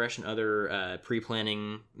HelloFresh and other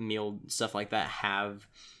pre-planning meal stuff like that have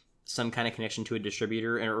some kind of connection to a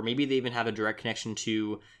distributor, or maybe they even have a direct connection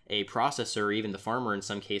to a processor or even the farmer in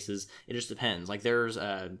some cases. It just depends. Like there's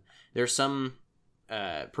some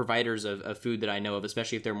providers of food that I know of,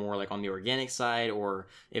 especially if they're more like on the organic side, or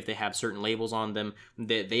if they have certain labels on them,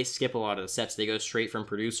 they skip a lot of the steps. They go straight from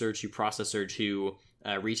producer to processor to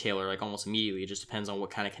retailer, like almost immediately. It just depends on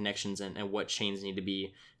what kind of connections and what chains need to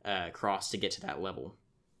be crossed to get to that level.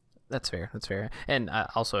 That's fair. And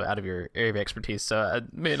also out of your area of expertise, so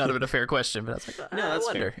it may not have been a fair question, but I was like, no, that's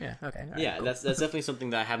fair. Yeah, okay. Right, yeah, cool. that's definitely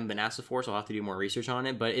something that I haven't been asked before, so I'll have to do more research on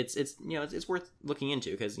it. But it's worth looking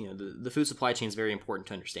into, because the food supply chain is very important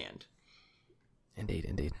to understand.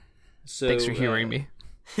 Indeed. So thanks for hearing me.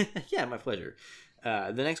 Yeah, my pleasure.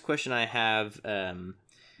 The next question I have,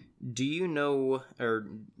 do you know, or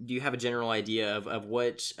do you have a general idea of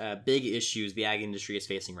what big issues the ag industry is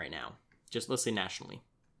facing right now? Just let's say nationally.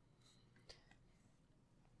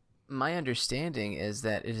 My understanding is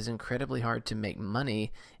that it is incredibly hard to make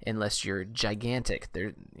money unless you're gigantic.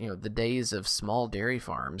 There, the days of small dairy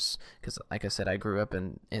farms, because like I said, I grew up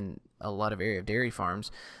in a lot of area of dairy farms.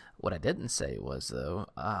 What I didn't say was, though,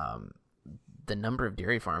 the number of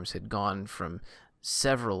dairy farms had gone from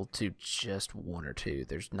several to just one or two.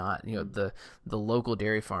 There's not, the local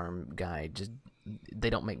dairy farm guy, just they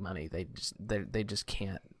don't make money. They just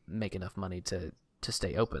can't make enough money to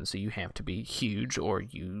stay open, so you have to be huge or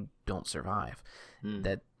you don't survive.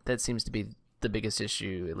 That seems to be the biggest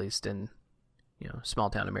issue, at least in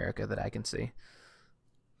small town America, that I can see.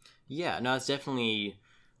 Yeah, no, it's definitely,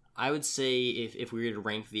 I would say if we were to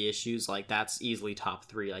rank the issues, like that's easily top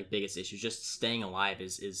 3, like biggest issues. Just staying alive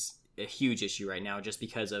is a huge issue right now, just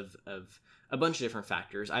because of a bunch of different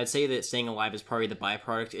factors. I'd say that staying alive is probably the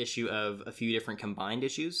byproduct issue of a few different combined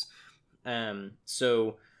issues.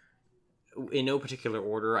 So in no particular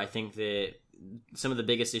order, I think that some of the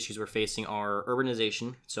biggest issues we're facing are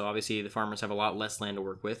urbanization. So obviously the farmers have a lot less land to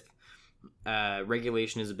work with.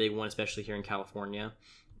 Regulation is a big one, especially here in California.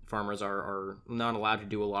 Farmers are not allowed to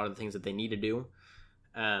do a lot of the things that they need to do.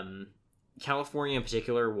 California in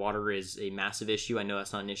particular, water is a massive issue. I know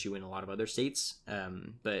that's not an issue in a lot of other states,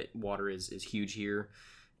 but water is huge here.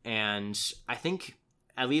 And I think,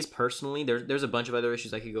 at least personally, there's a bunch of other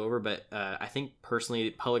issues I could go over, but I think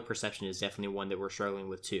personally, public perception is definitely one that we're struggling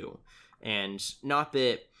with too. And not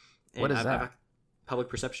that... What is that? Public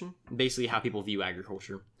perception? Basically how people view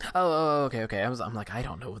agriculture. Oh, okay. I'm like, I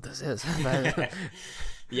don't know what this is.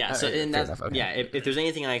 Yeah, so and that's, okay. Yeah, if there's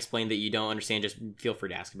anything I explained that you don't understand, just feel free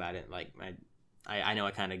to ask about it. Like, I know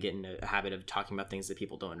I kind of get into a habit of talking about things that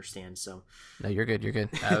people don't understand, so... No, you're good.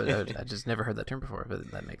 I just never heard that term before,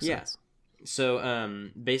 but that makes sense. So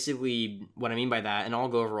basically what I mean by that, and I'll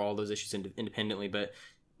go over all those issues independently, but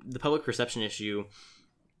the public perception issue,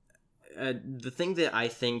 the thing that I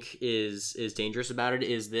think is dangerous about it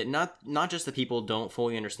is that not just that people don't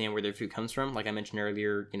fully understand where their food comes from. Like I mentioned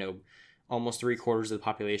earlier, almost 3/4 of the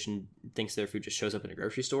population thinks their food just shows up in a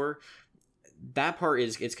grocery store. That part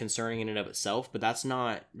is concerning in and of itself, but that's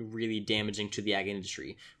not really damaging to the ag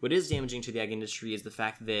industry. What is damaging to the ag industry is the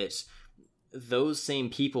fact that those same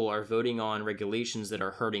people are voting on regulations that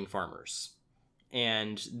are hurting farmers.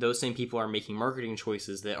 And those same people are making marketing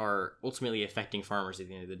choices that are ultimately affecting farmers at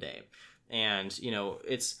the end of the day. And,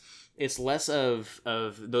 it's less of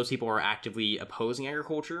those people are actively opposing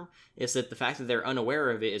agriculture. It's that the fact that they're unaware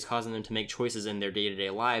of it is causing them to make choices in their day-to-day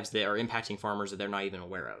lives that are impacting farmers that they're not even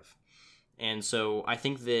aware of. And so I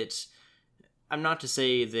think that, I'm not to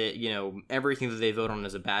say that, everything that they vote on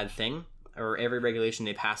is a bad thing. or every regulation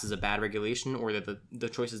they pass is a bad regulation, or that the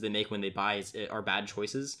choices they make when they buy are bad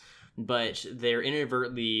choices, but they're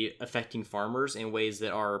inadvertently affecting farmers in ways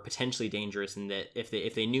that are potentially dangerous, and that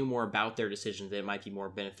if they knew more about their decisions, that it might be more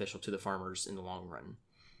beneficial to the farmers in the long run.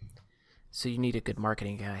 So you need a good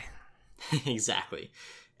marketing guy. Exactly.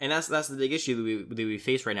 And that's the big issue that we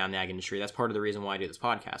face right now in the ag industry. That's part of the reason why I do this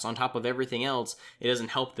podcast. On top of everything else, it doesn't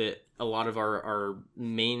help that a lot of our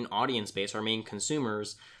main audience base, our main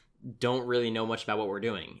consumers, don't really know much about what we're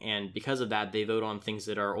doing. And because of that, they vote on things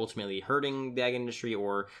that are ultimately hurting the ag industry,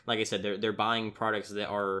 or, like I said, they're buying products that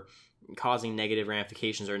are causing negative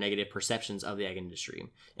ramifications or negative perceptions of the ag industry.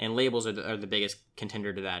 And labels are the biggest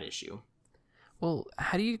contender to that issue. Well,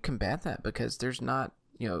 how do you combat that? Because there's not,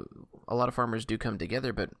 a lot of farmers do come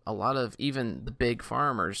together, but a lot of even the big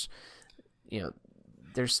farmers,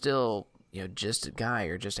 they're still, just a guy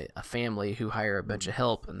or just a family who hire a bunch of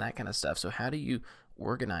help and that kind of stuff. So how do you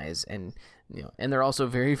organize? And, and they're also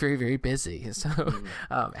very, very, very busy. So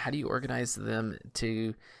how do you organize them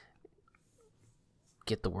to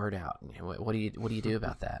get the word out? What do you do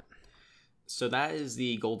about that? So that is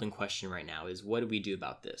the golden question right now, is what do we do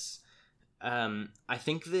about this? I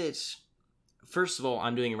think that, first of all,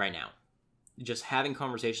 I'm doing it right now. Just having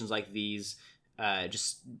conversations like these,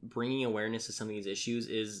 just bringing awareness to some of these issues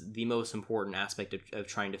is the most important aspect of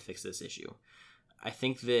trying to fix this issue. I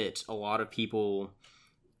think that a lot of people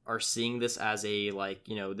are seeing this as a,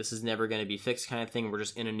 this is never going to be fixed kind of thing. We're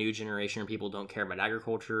just in a new generation where people don't care about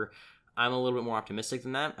agriculture. I'm a little bit more optimistic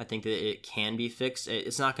than that. I think that it can be fixed.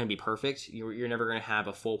 It's not going to be perfect. You're never going to have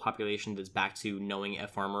a full population that's back to knowing a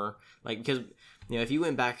farmer. Because, if you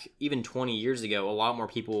went back even 20 years ago, a lot more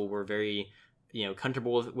people were very,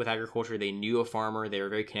 comfortable with agriculture. They knew a farmer. They were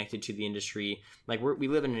very connected to the industry. We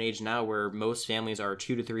live in an age now where most families are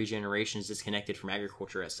 2 to 3 generations disconnected from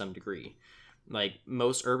agriculture at some degree.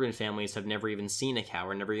 Most urban families have never even seen a cow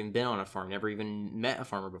or never even been on a farm, never even met a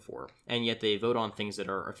farmer before. And yet they vote on things that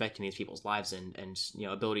are affecting these people's lives and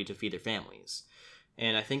ability to feed their families.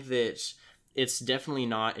 And I think that it's definitely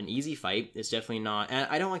not an easy fight. It's definitely not, and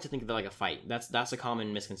I don't like to think of it like a fight. That's a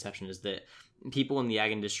common misconception, is that people in the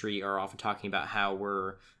ag industry are often talking about how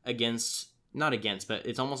we're not against, but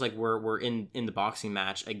it's almost like we're in the boxing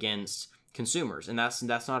match against consumers. And that's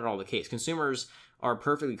not at all the case. Consumers are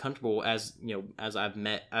perfectly comfortable, as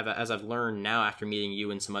I've learned now after meeting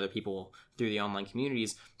you and some other people through the online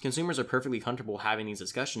communities. Consumers are perfectly comfortable having these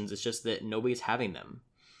discussions. It's just that nobody's having them.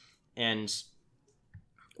 And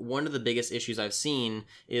one of the biggest issues I've seen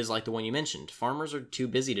is like the one you mentioned. Farmers are too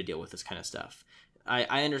busy to deal with this kind of stuff.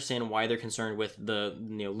 I understand why they're concerned with the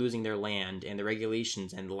losing their land and the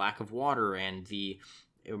regulations and the lack of water and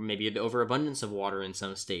maybe the overabundance of water in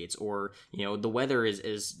some states, or the weather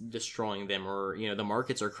is destroying them, or the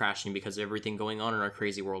markets are crashing because of everything going on in our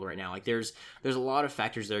crazy world right now. There's a lot of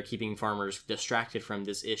factors that are keeping farmers distracted from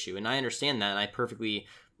this issue, and I understand that, and I perfectly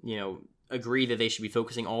agree that they should be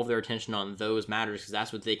focusing all of their attention on those matters because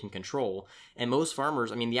that's what they can control. And most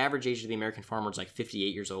farmers, the average age of the American farmer is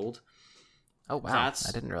 58 years old. Oh wow,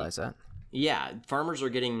 I didn't realize that. Yeah, farmers are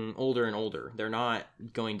getting older and older. They're not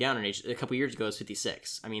going down in age. A couple years ago, it was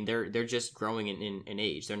 56. They're just growing in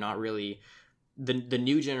age. They're not really... The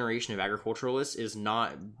new generation of agriculturalists is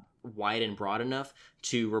not wide and broad enough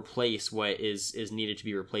to replace what is needed to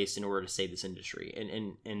be replaced in order to save this industry.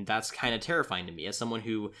 And that's kind of terrifying to me as someone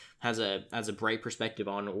who has a bright perspective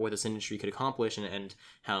on what this industry could accomplish and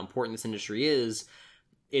how important this industry is.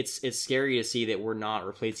 It's scary to see that we're not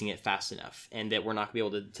replacing it fast enough, and that we're not going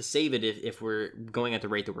to be able to save it if we're going at the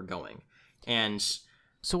rate that we're going. And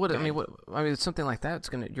so what? Something like that.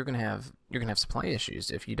 You're gonna have supply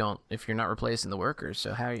issues if you're not replacing the workers.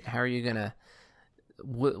 So how are you gonna?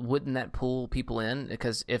 Wouldn't that pull people in?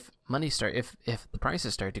 Because if the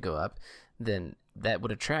prices start to go up, then that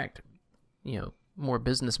would attract more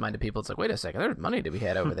business-minded people. It's like, wait a second, there's money to be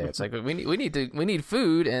had over there. It's like we need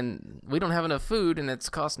food, and we don't have enough food, and it's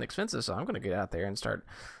costing expensive. So I'm going to get out there and start,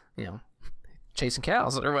 chasing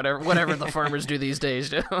cows or whatever the farmers do these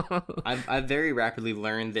days. I've very rapidly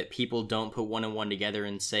learned that people don't put one and one together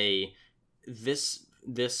and say this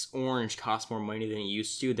orange costs more money than it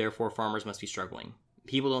used to, therefore farmers must be struggling.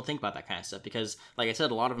 People don't think about that kind of stuff because, like I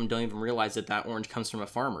said, a lot of them don't even realize that orange comes from a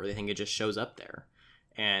farmer. They think it just shows up there.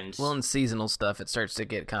 And in seasonal stuff, it starts to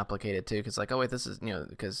get complicated too, because like, oh wait, this is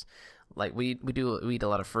because like we eat a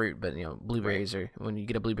lot of fruit, but blueberries are, when you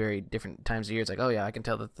get a blueberry different times of year, it's like, oh yeah, I can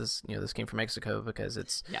tell that this this came from Mexico because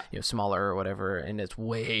it's smaller or whatever, and it's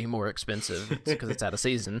way more expensive because it's out of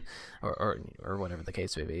season or whatever the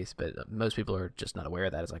case may be. But most people are just not aware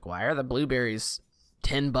of that. It's like, why are the blueberries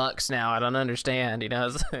 $10 now. I don't understand, you know.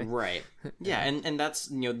 It's like, Right. Yeah, and that's,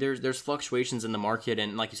 there's fluctuations in the market,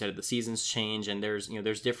 and like you said, the seasons change, and there's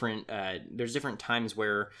different times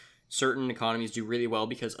where certain economies do really well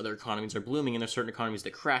because other economies are blooming, and there's certain economies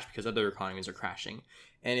that crash because other economies are crashing.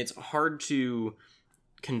 And it's hard to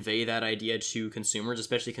convey that idea to consumers,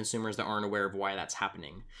 especially consumers that aren't aware of why that's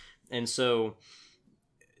happening. And so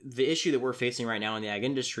the issue that we're facing right now in the ag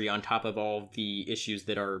industry, on top of all the issues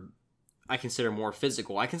that are, I consider, more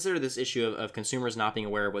physical, I consider this issue of consumers not being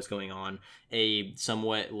aware of what's going on a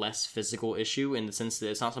somewhat less physical issue, in the sense that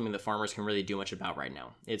it's not something that farmers can really do much about right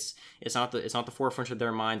now. It's not the forefront of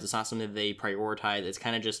their minds. It's not something that they prioritize. It's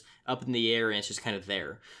kind of just up in the air, and it's just kind of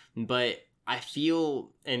there. But I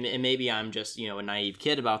feel, and maybe I'm just, a naive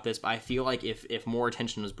kid about this, but I feel like if more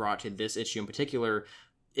attention was brought to this issue in particular,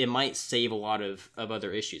 it might save a lot of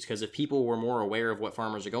other issues. Because if people were more aware of what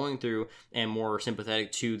farmers are going through and more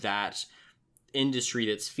sympathetic to that industry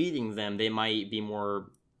that's feeding them, they might be more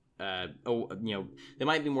they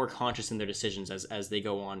might be more conscious in their decisions as they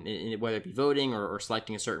go on, whether it be voting or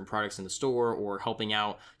selecting certain products in the store, or helping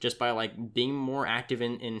out just by like being more active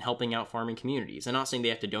in helping out farming communities. I'm not saying they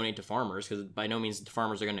have to donate to farmers, because by no means the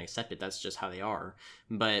farmers are going to accept it. That's just how they are.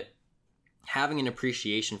 But having an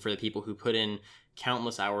appreciation for the people who put in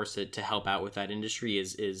countless hours to help out with that industry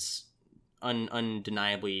is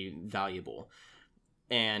undeniably valuable.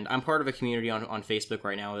 And I'm part of a community on Facebook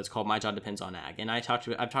right now that's called My Job Depends on Ag. And I've talked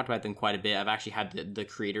about them quite a bit. I've actually had the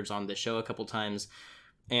creators on the show a couple times.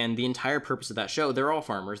 And the entire purpose of that show, they're all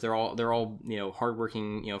farmers. They're all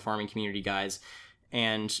hardworking, farming community guys.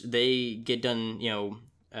 And they get done,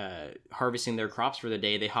 harvesting their crops for the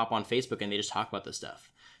day. They hop on Facebook and they just talk about this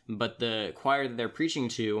stuff. But the choir that they're preaching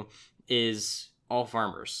to is all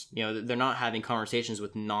farmers. They're not having conversations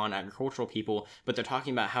with non-agricultural people, but they're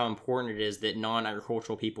talking about how important it is that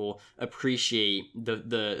non-agricultural people appreciate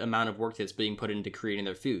the amount of work that's being put into creating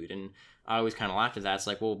their food. And I always kind of laughed at that. It's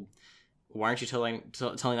like, well, why aren't you telling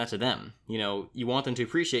that to them? You want them to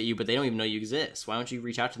appreciate you, but they don't even know you exist. Why don't you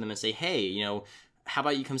reach out to them and say, hey, how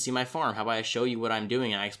about you come see my farm? How about I show you what I'm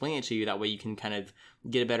doing and I explain it to you? That way you can kind of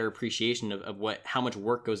get a better appreciation of how much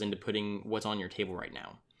work goes into putting what's on your table right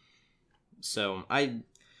now. So I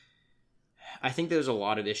think there's a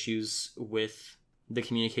lot of issues with the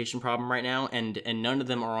communication problem right now, and none of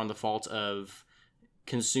them are on the fault of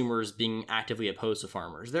consumers being actively opposed to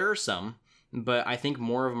farmers. There are some, but I think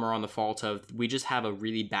more of them are on the fault of we just have a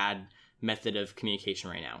really bad method of communication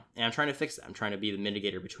right now. And I'm trying to fix that. I'm trying to be the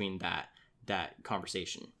mitigator between that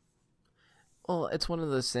conversation. Well, it's one of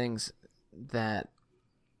those things that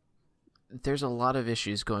there's a lot of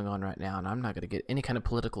issues going on right now, and I'm not going to get any kind of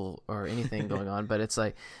political or anything going on, but it's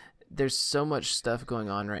like there's so much stuff going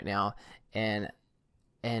on right now, and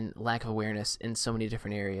lack of awareness in so many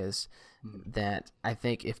different areas that I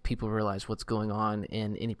think if people realize what's going on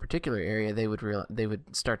in any particular area, they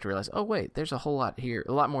would start to realize, oh wait, there's a whole lot here,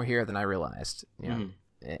 a lot more here than I realized.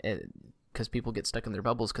 Because people get stuck in their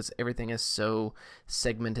bubbles because everything is so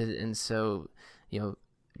segmented and so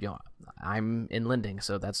I'm in lending,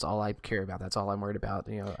 so that's all I care about. That's all I'm worried about.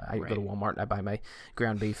 I go to Walmart and I buy my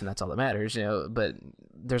ground beef, and that's all that matters. But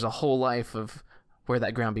there's a whole life of where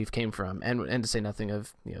that ground beef came from, and to say nothing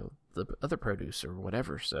of the other produce or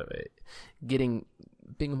whatever. So being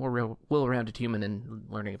a more well-rounded human and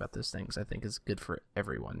learning about those things, I think, is good for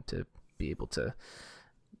everyone to be able to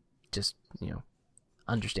just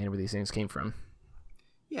understand where these things came from.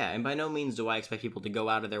 Yeah, and by no means do I expect people to go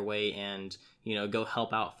out of their way and, go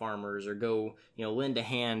help out farmers or go, lend a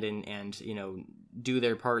hand and do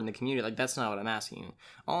their part in the community. Like, that's not what I'm asking.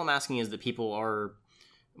 All I'm asking is that people are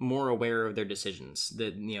more aware of their decisions,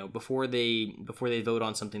 that, before they vote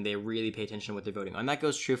on something, they really pay attention to what they're voting on. And that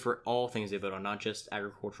goes true for all things they vote on, not just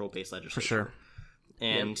agricultural-based legislation. For sure.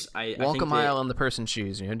 And yep. I walk think a mile in the person's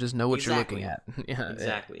shoes. Just know what you're looking at. Yeah,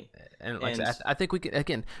 exactly. And I think we could,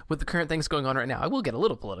 again, with the current things going on right now, I will get a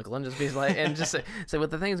little political and just be like, and just say with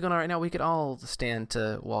the things going on right now, we could all stand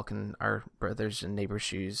to walk in our brothers and neighbors'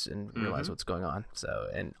 shoes and realize what's going on. So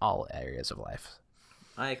in all areas of life,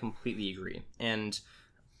 I completely agree, and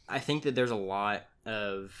I think that there's a lot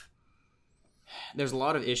of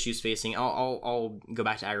issues facing. I'll go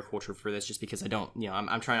back to agriculture for this just because I don't,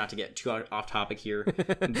 I'm trying not to get too off topic here.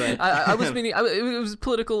 But I was meaning it was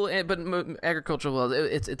political, but agricultural. Well,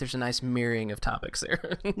 there's a nice mirroring of topics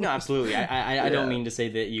there. No, absolutely. I don't mean to say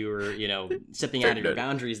that you were, stepping out of your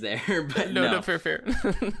boundaries there. But no, fair.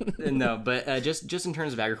 No, but just in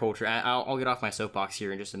terms of agriculture, I'll get off my soapbox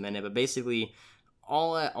here in just a minute. But basically,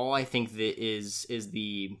 all I think that is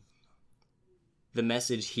the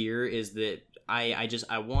message here is that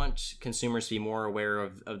I want consumers to be more aware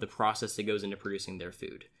of the process that goes into producing their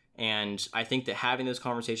food. And I think that having those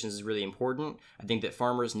conversations is really important. I think that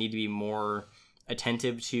farmers need to be more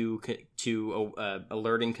attentive to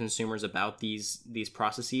alerting consumers about these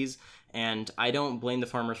processes. And I don't blame the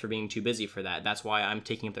farmers for being too busy for that. That's why I'm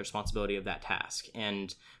taking up the responsibility of that task.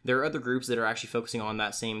 And there are other groups that are actually focusing on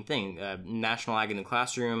that same thing. National Ag in the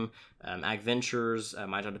Classroom, Ag Ventures,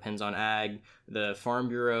 My Job Depends on Ag, the Farm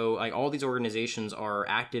Bureau, like all these organizations are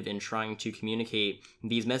active in trying to communicate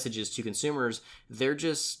these messages to consumers. They're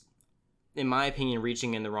just, in my opinion,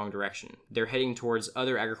 reaching in the wrong direction. They're heading towards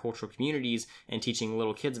other agricultural communities and teaching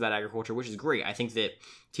little kids about agriculture, which is great. I think that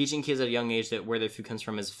teaching kids at a young age that where their food comes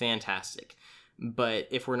from is fantastic. But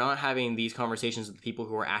if we're not having these conversations with the people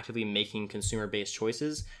who are actively making consumer-based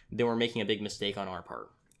choices, then we're making a big mistake on our part.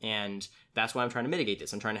 And that's why I'm trying to mitigate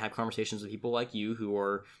this. I'm trying to have conversations with people like you who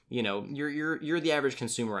are, you're the average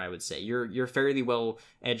consumer, I would say. You're fairly well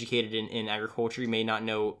educated in agriculture. You may not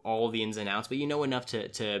know all the ins and outs, but you know enough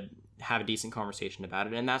to have a decent conversation about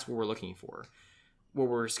it, and that's what we're looking for. What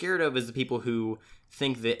we're scared of is the people who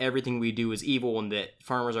think that everything we do is evil and that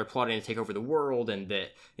farmers are plotting to take over the world and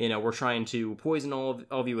that, we're trying to poison all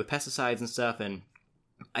of you with pesticides and stuff, and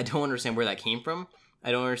I don't understand where that came from.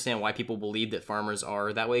 I don't understand why people believe that farmers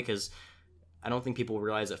are that way, because I don't think people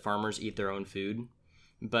realize that farmers eat their own food,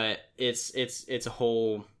 but that's a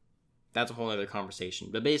whole other conversation.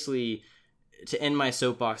 But basically, to end my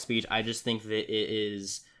soapbox speech, I just think that it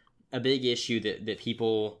is a big issue that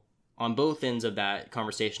people on both ends of that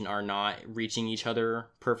conversation are not reaching each other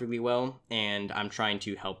perfectly well, and I'm trying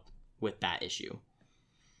to help with that issue.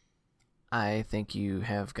 I think you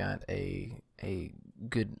have got a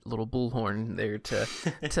good little bullhorn there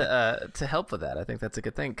to help with that. I think that's a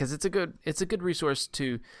good thing, because it's a good resource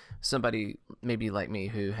to somebody maybe like me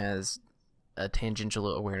who has a tangential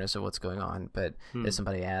awareness of what's going on, but if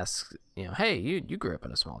somebody asks, hey, you grew up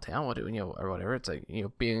in a small town, what do or whatever, it's like,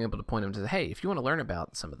 being able to point them to, hey, if you want to learn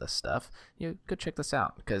about some of this stuff, go check this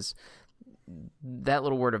out, because that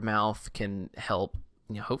little word of mouth can help,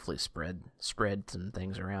 hopefully spread some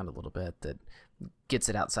things around a little bit that gets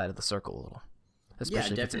it outside of the circle a little,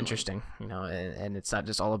 especially if it's interesting, and it's not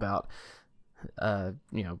just all about,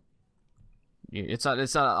 it's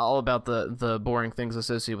not all about the boring things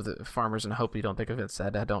associated with farmers, and I hope you don't think of it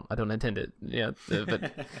sad. I don't intend it.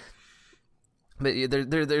 But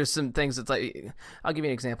there's some things that's like, I'll give you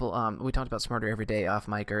an example. We talked about Smarter Every Day off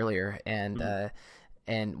mic earlier, and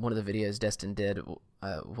one of the videos Destin did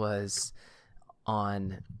was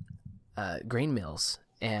on grain mills,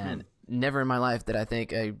 and never in my life did I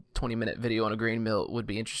think a 20-minute video on a grain mill would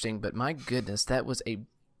be interesting, but my goodness, that was a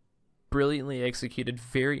brilliantly executed,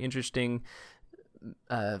 very interesting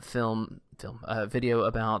video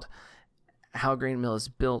about how a grain mill is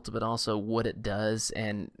built, but also what it does.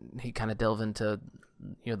 And he kind of delved into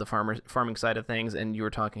the farming side of things, and you were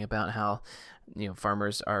talking about how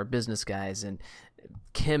farmers are business guys and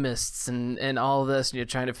chemists and all this,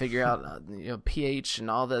 trying to figure out pH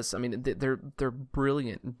and all this. I mean, they're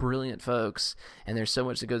brilliant folks, and there's so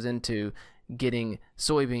much that goes into getting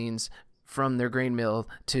soybeans from their grain mill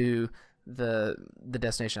to the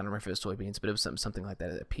destination. I don't remember if it was soybeans, but it was something like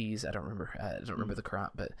that. Peas. I don't remember the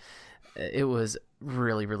crop, but it was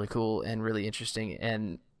really, really cool and really interesting.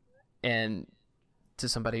 And to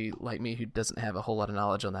somebody like me who doesn't have a whole lot of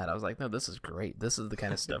knowledge on that, I was like, no, this is great. This is the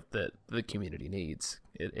kind of stuff that the community needs.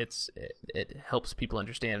 It helps people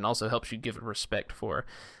understand, and also helps you give respect for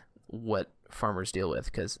what farmers deal with,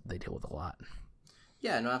 because they deal with a lot.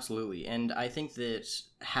 Yeah, no, absolutely. And I think that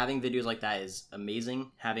having videos like that is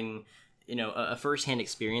amazing. Having, a firsthand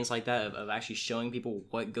experience like that of actually showing people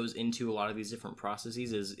what goes into a lot of these different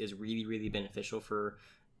processes is really, really beneficial for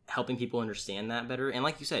helping people understand that better. And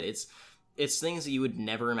like you said, it's things that you would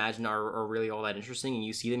never imagine are really all that interesting, and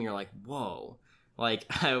you see them and you're like, whoa. Like,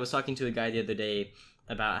 I was talking to a guy the other day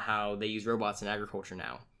about how they use robots in agriculture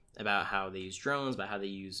now, about how they use drones, about how they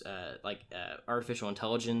use artificial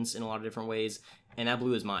intelligence in a lot of different ways, and that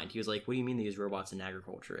blew his mind. He was like, what do you mean they use robots in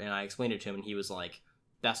agriculture? And I explained it to him, and he was like,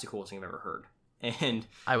 that's the coolest thing I've ever heard. And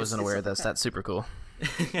I wasn't aware of this. That's super cool.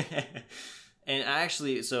 And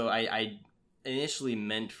I initially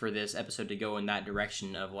meant for this episode to go in that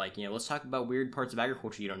direction of let's talk about weird parts of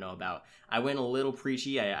agriculture you don't know about. I went a little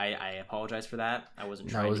preachy. I apologize for that. I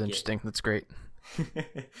wasn't trying to That was interesting. That's great.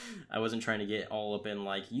 I wasn't trying to get all up in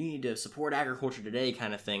you need to support agriculture today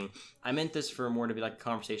kind of thing. I meant this for more to be like a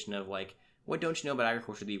conversation of what don't you know about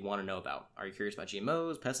agriculture that you want to know about? Are you curious about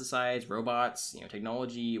GMOs, pesticides, robots,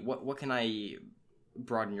 technology? What can I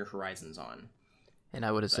broaden your horizons on? And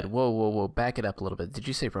I would have said, whoa, back it up a little bit. Did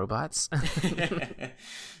you say robots?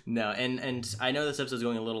 No, and I know this episode's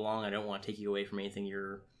going a little long. I don't want to take you away from anything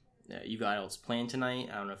you've got else planned tonight.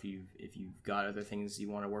 I don't know if you've got other things you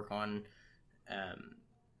want to work on,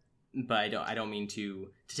 but I don't mean to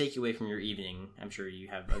take you away from your evening. I'm sure you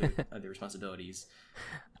have other responsibilities.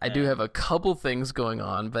 I do have a couple things going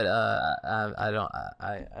on, but I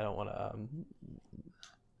don't want to.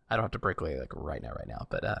 I don't have to break away like right now,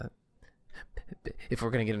 but if we're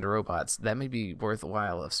gonna get into robots, that may be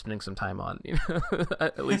worthwhile of spending some time on,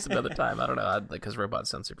 at least another time. I don't know, because robots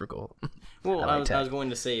sound super cool. Well, I was going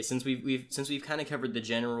to say, since we've kind of covered the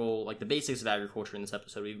general, like the basics of agriculture in this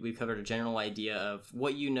episode, we've covered a general idea of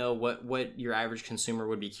what what your average consumer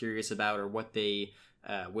would be curious about, or what they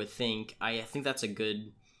would think. I think that's a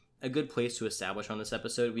good place to establish on this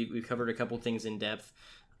episode. We've covered a couple things in depth.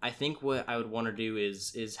 I think what I would want to do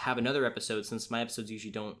is have another episode, since my episodes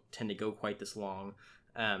usually don't tend to go quite this long.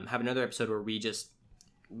 Have another episode where we just,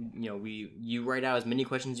 you write out as many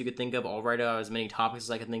questions you could think of. I'll write out as many topics as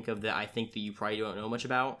I can think of that I think that you probably don't know much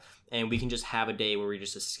about, and we can just have a day where we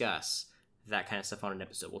just discuss that kind of stuff on an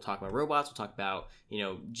episode. We'll talk about robots. We'll talk about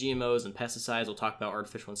GMOs and pesticides. We'll talk about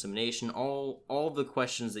artificial insemination. All the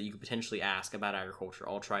questions that you could potentially ask about agriculture,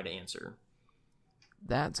 I'll try to answer.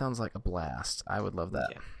 That sounds like a blast. I would love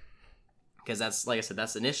that. Because that's, like I said,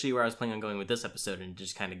 that's initially where I was planning on going with this episode, and it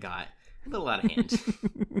just kind of got a little out of hand.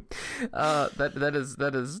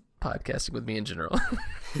 That is podcasting with me in general.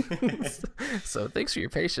 So thanks for your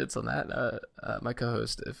patience on that. My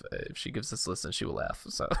co-host, if she gives this a listen, she will laugh.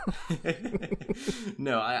 So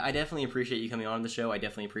no, I definitely appreciate you coming on the show. I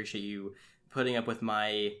definitely appreciate you putting up with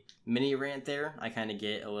my mini rant there. I kind of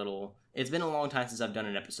get a little... It's been a long time since I've done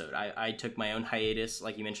an episode. I took my own hiatus.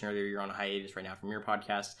 Like you mentioned earlier, you're on a hiatus right now from your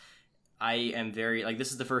podcast. I am very...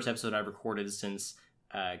 this is the first episode I've recorded since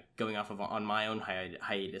going off on my own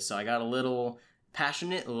hiatus. So I got a little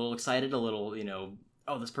passionate, a little excited, a little,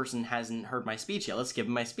 oh, this person hasn't heard my speech yet. Let's give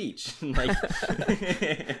him my speech.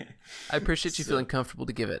 I appreciate you feeling comfortable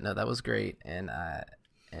to give it. No, that was great. And I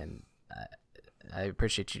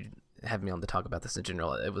appreciate you having me on to talk about this in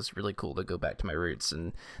general. It was really cool to go back to my roots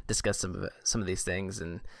and discuss some of these things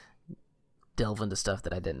and delve into stuff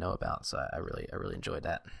that I didn't know about. So I really enjoyed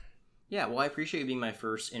that. Yeah, well, I appreciate you being my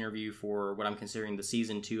first interview for what I'm considering the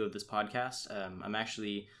season 2 of this podcast. I'm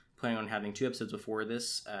actually planning on having 2 episodes before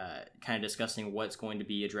this, kind of discussing what's going to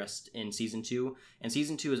be addressed in season 2. And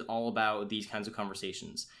season 2 is all about these kinds of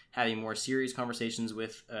conversations, having more serious conversations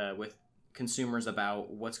with consumers about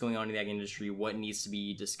what's going on in the ag industry, what needs to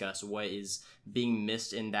be discussed, what is being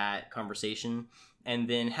missed in that conversation, and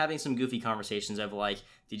then having some goofy conversations of like,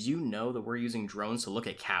 did you know that we're using drones to look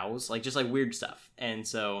at cows? Like, just like weird stuff. And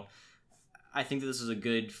so I think that this is a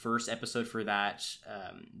good first episode for that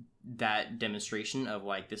that demonstration of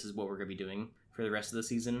like, this is what we're going to be doing for the rest of the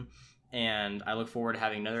season. And I look forward to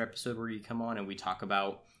having another episode where you come on and we talk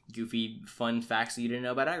about goofy, fun facts that you didn't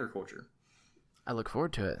know about agriculture. I look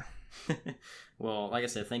forward to it. Well, like I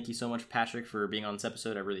said, thank you so much, Patrick, for being on this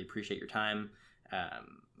episode. I really appreciate your time.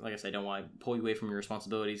 Like I said, I don't want to pull you away from your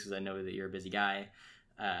responsibilities because I know that you're a busy guy.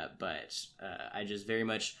 But I just very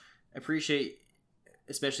much appreciate,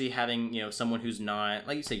 especially having someone who's not,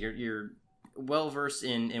 like you said, you're well versed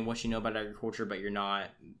in what you know about agriculture, but you're not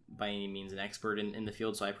by any means an expert in the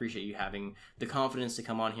field. So I appreciate you having the confidence to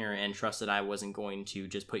come on here and trust that I wasn't going to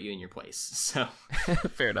just put you in your place. So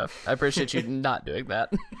fair enough. I appreciate you not doing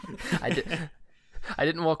that. I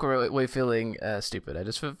didn't walk away feeling stupid. I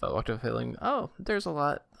just walked away feeling, oh, there's a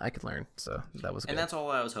lot I could learn. So that was good. And that's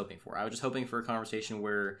all I was hoping for. I was just hoping for a conversation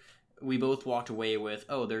where we both walked away with,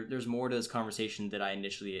 oh, there's more to this conversation than I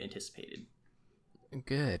initially anticipated.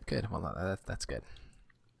 Good. Well, that's good.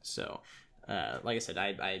 So, like I said,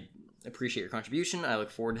 I appreciate your contribution. I look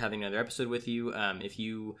forward to having another episode with you. If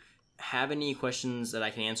you have any questions that I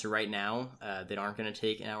can answer right now that aren't going to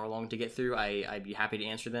take an hour long to get through, I'd be happy to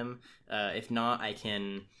answer them. If not, I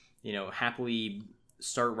can, happily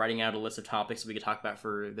start writing out a list of topics that we could talk about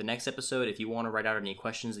for the next episode. If you want to write out any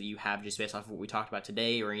questions that you have just based off of what we talked about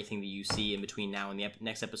today, or anything that you see in between now and the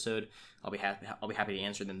next episode, I'll be happy to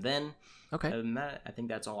answer them then. Okay. Other than that, I think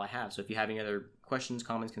that's all I have. So if you have any other questions,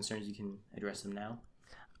 comments, concerns, you can address them now.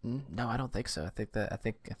 No, I don't think so. I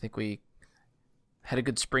think we had a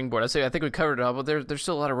good springboard. I think we covered it all, but there's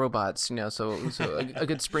still a lot of robots, so a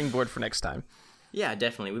good springboard for next time. Yeah,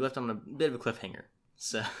 definitely. We left on a bit of a cliffhanger.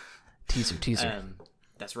 So teaser.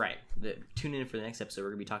 That's right. Tune in for the next episode.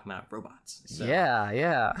 We're gonna be talking about robots. So.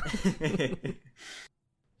 Yeah.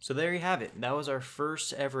 So there you have it. That was our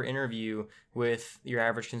first ever interview with your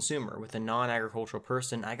average consumer, with a non-agricultural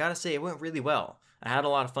person. I gotta say, it went really well. I had a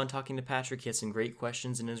lot of fun talking to Patrick. He had some great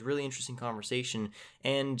questions, and it was a really interesting conversation.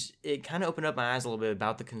 And it kind of opened up my eyes a little bit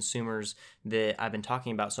about the consumers that I've been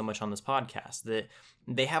talking about so much on this podcast, that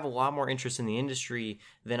they have a lot more interest in the industry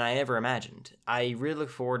than I ever imagined. I really look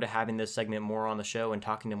forward to having this segment more on the show and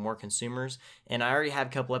talking to more consumers. And I already have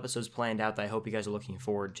a couple episodes planned out that I hope you guys are looking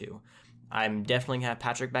forward to. I'm definitely going to have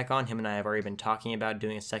Patrick back on. Him and I have already been talking about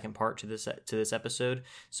doing a second part to this episode,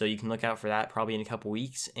 so you can look out for that probably in a couple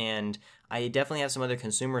weeks. And I definitely have some other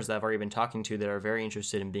consumers that I've already been talking to that are very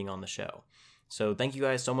interested in being on the show. So thank you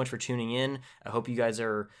guys so much for tuning in. I hope you guys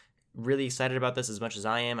are really excited about this as much as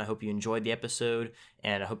I am. I hope you enjoyed the episode,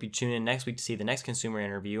 and I hope you tune in next week to see the next consumer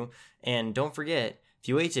interview. And don't forget, if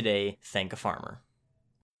you ate today, thank a farmer.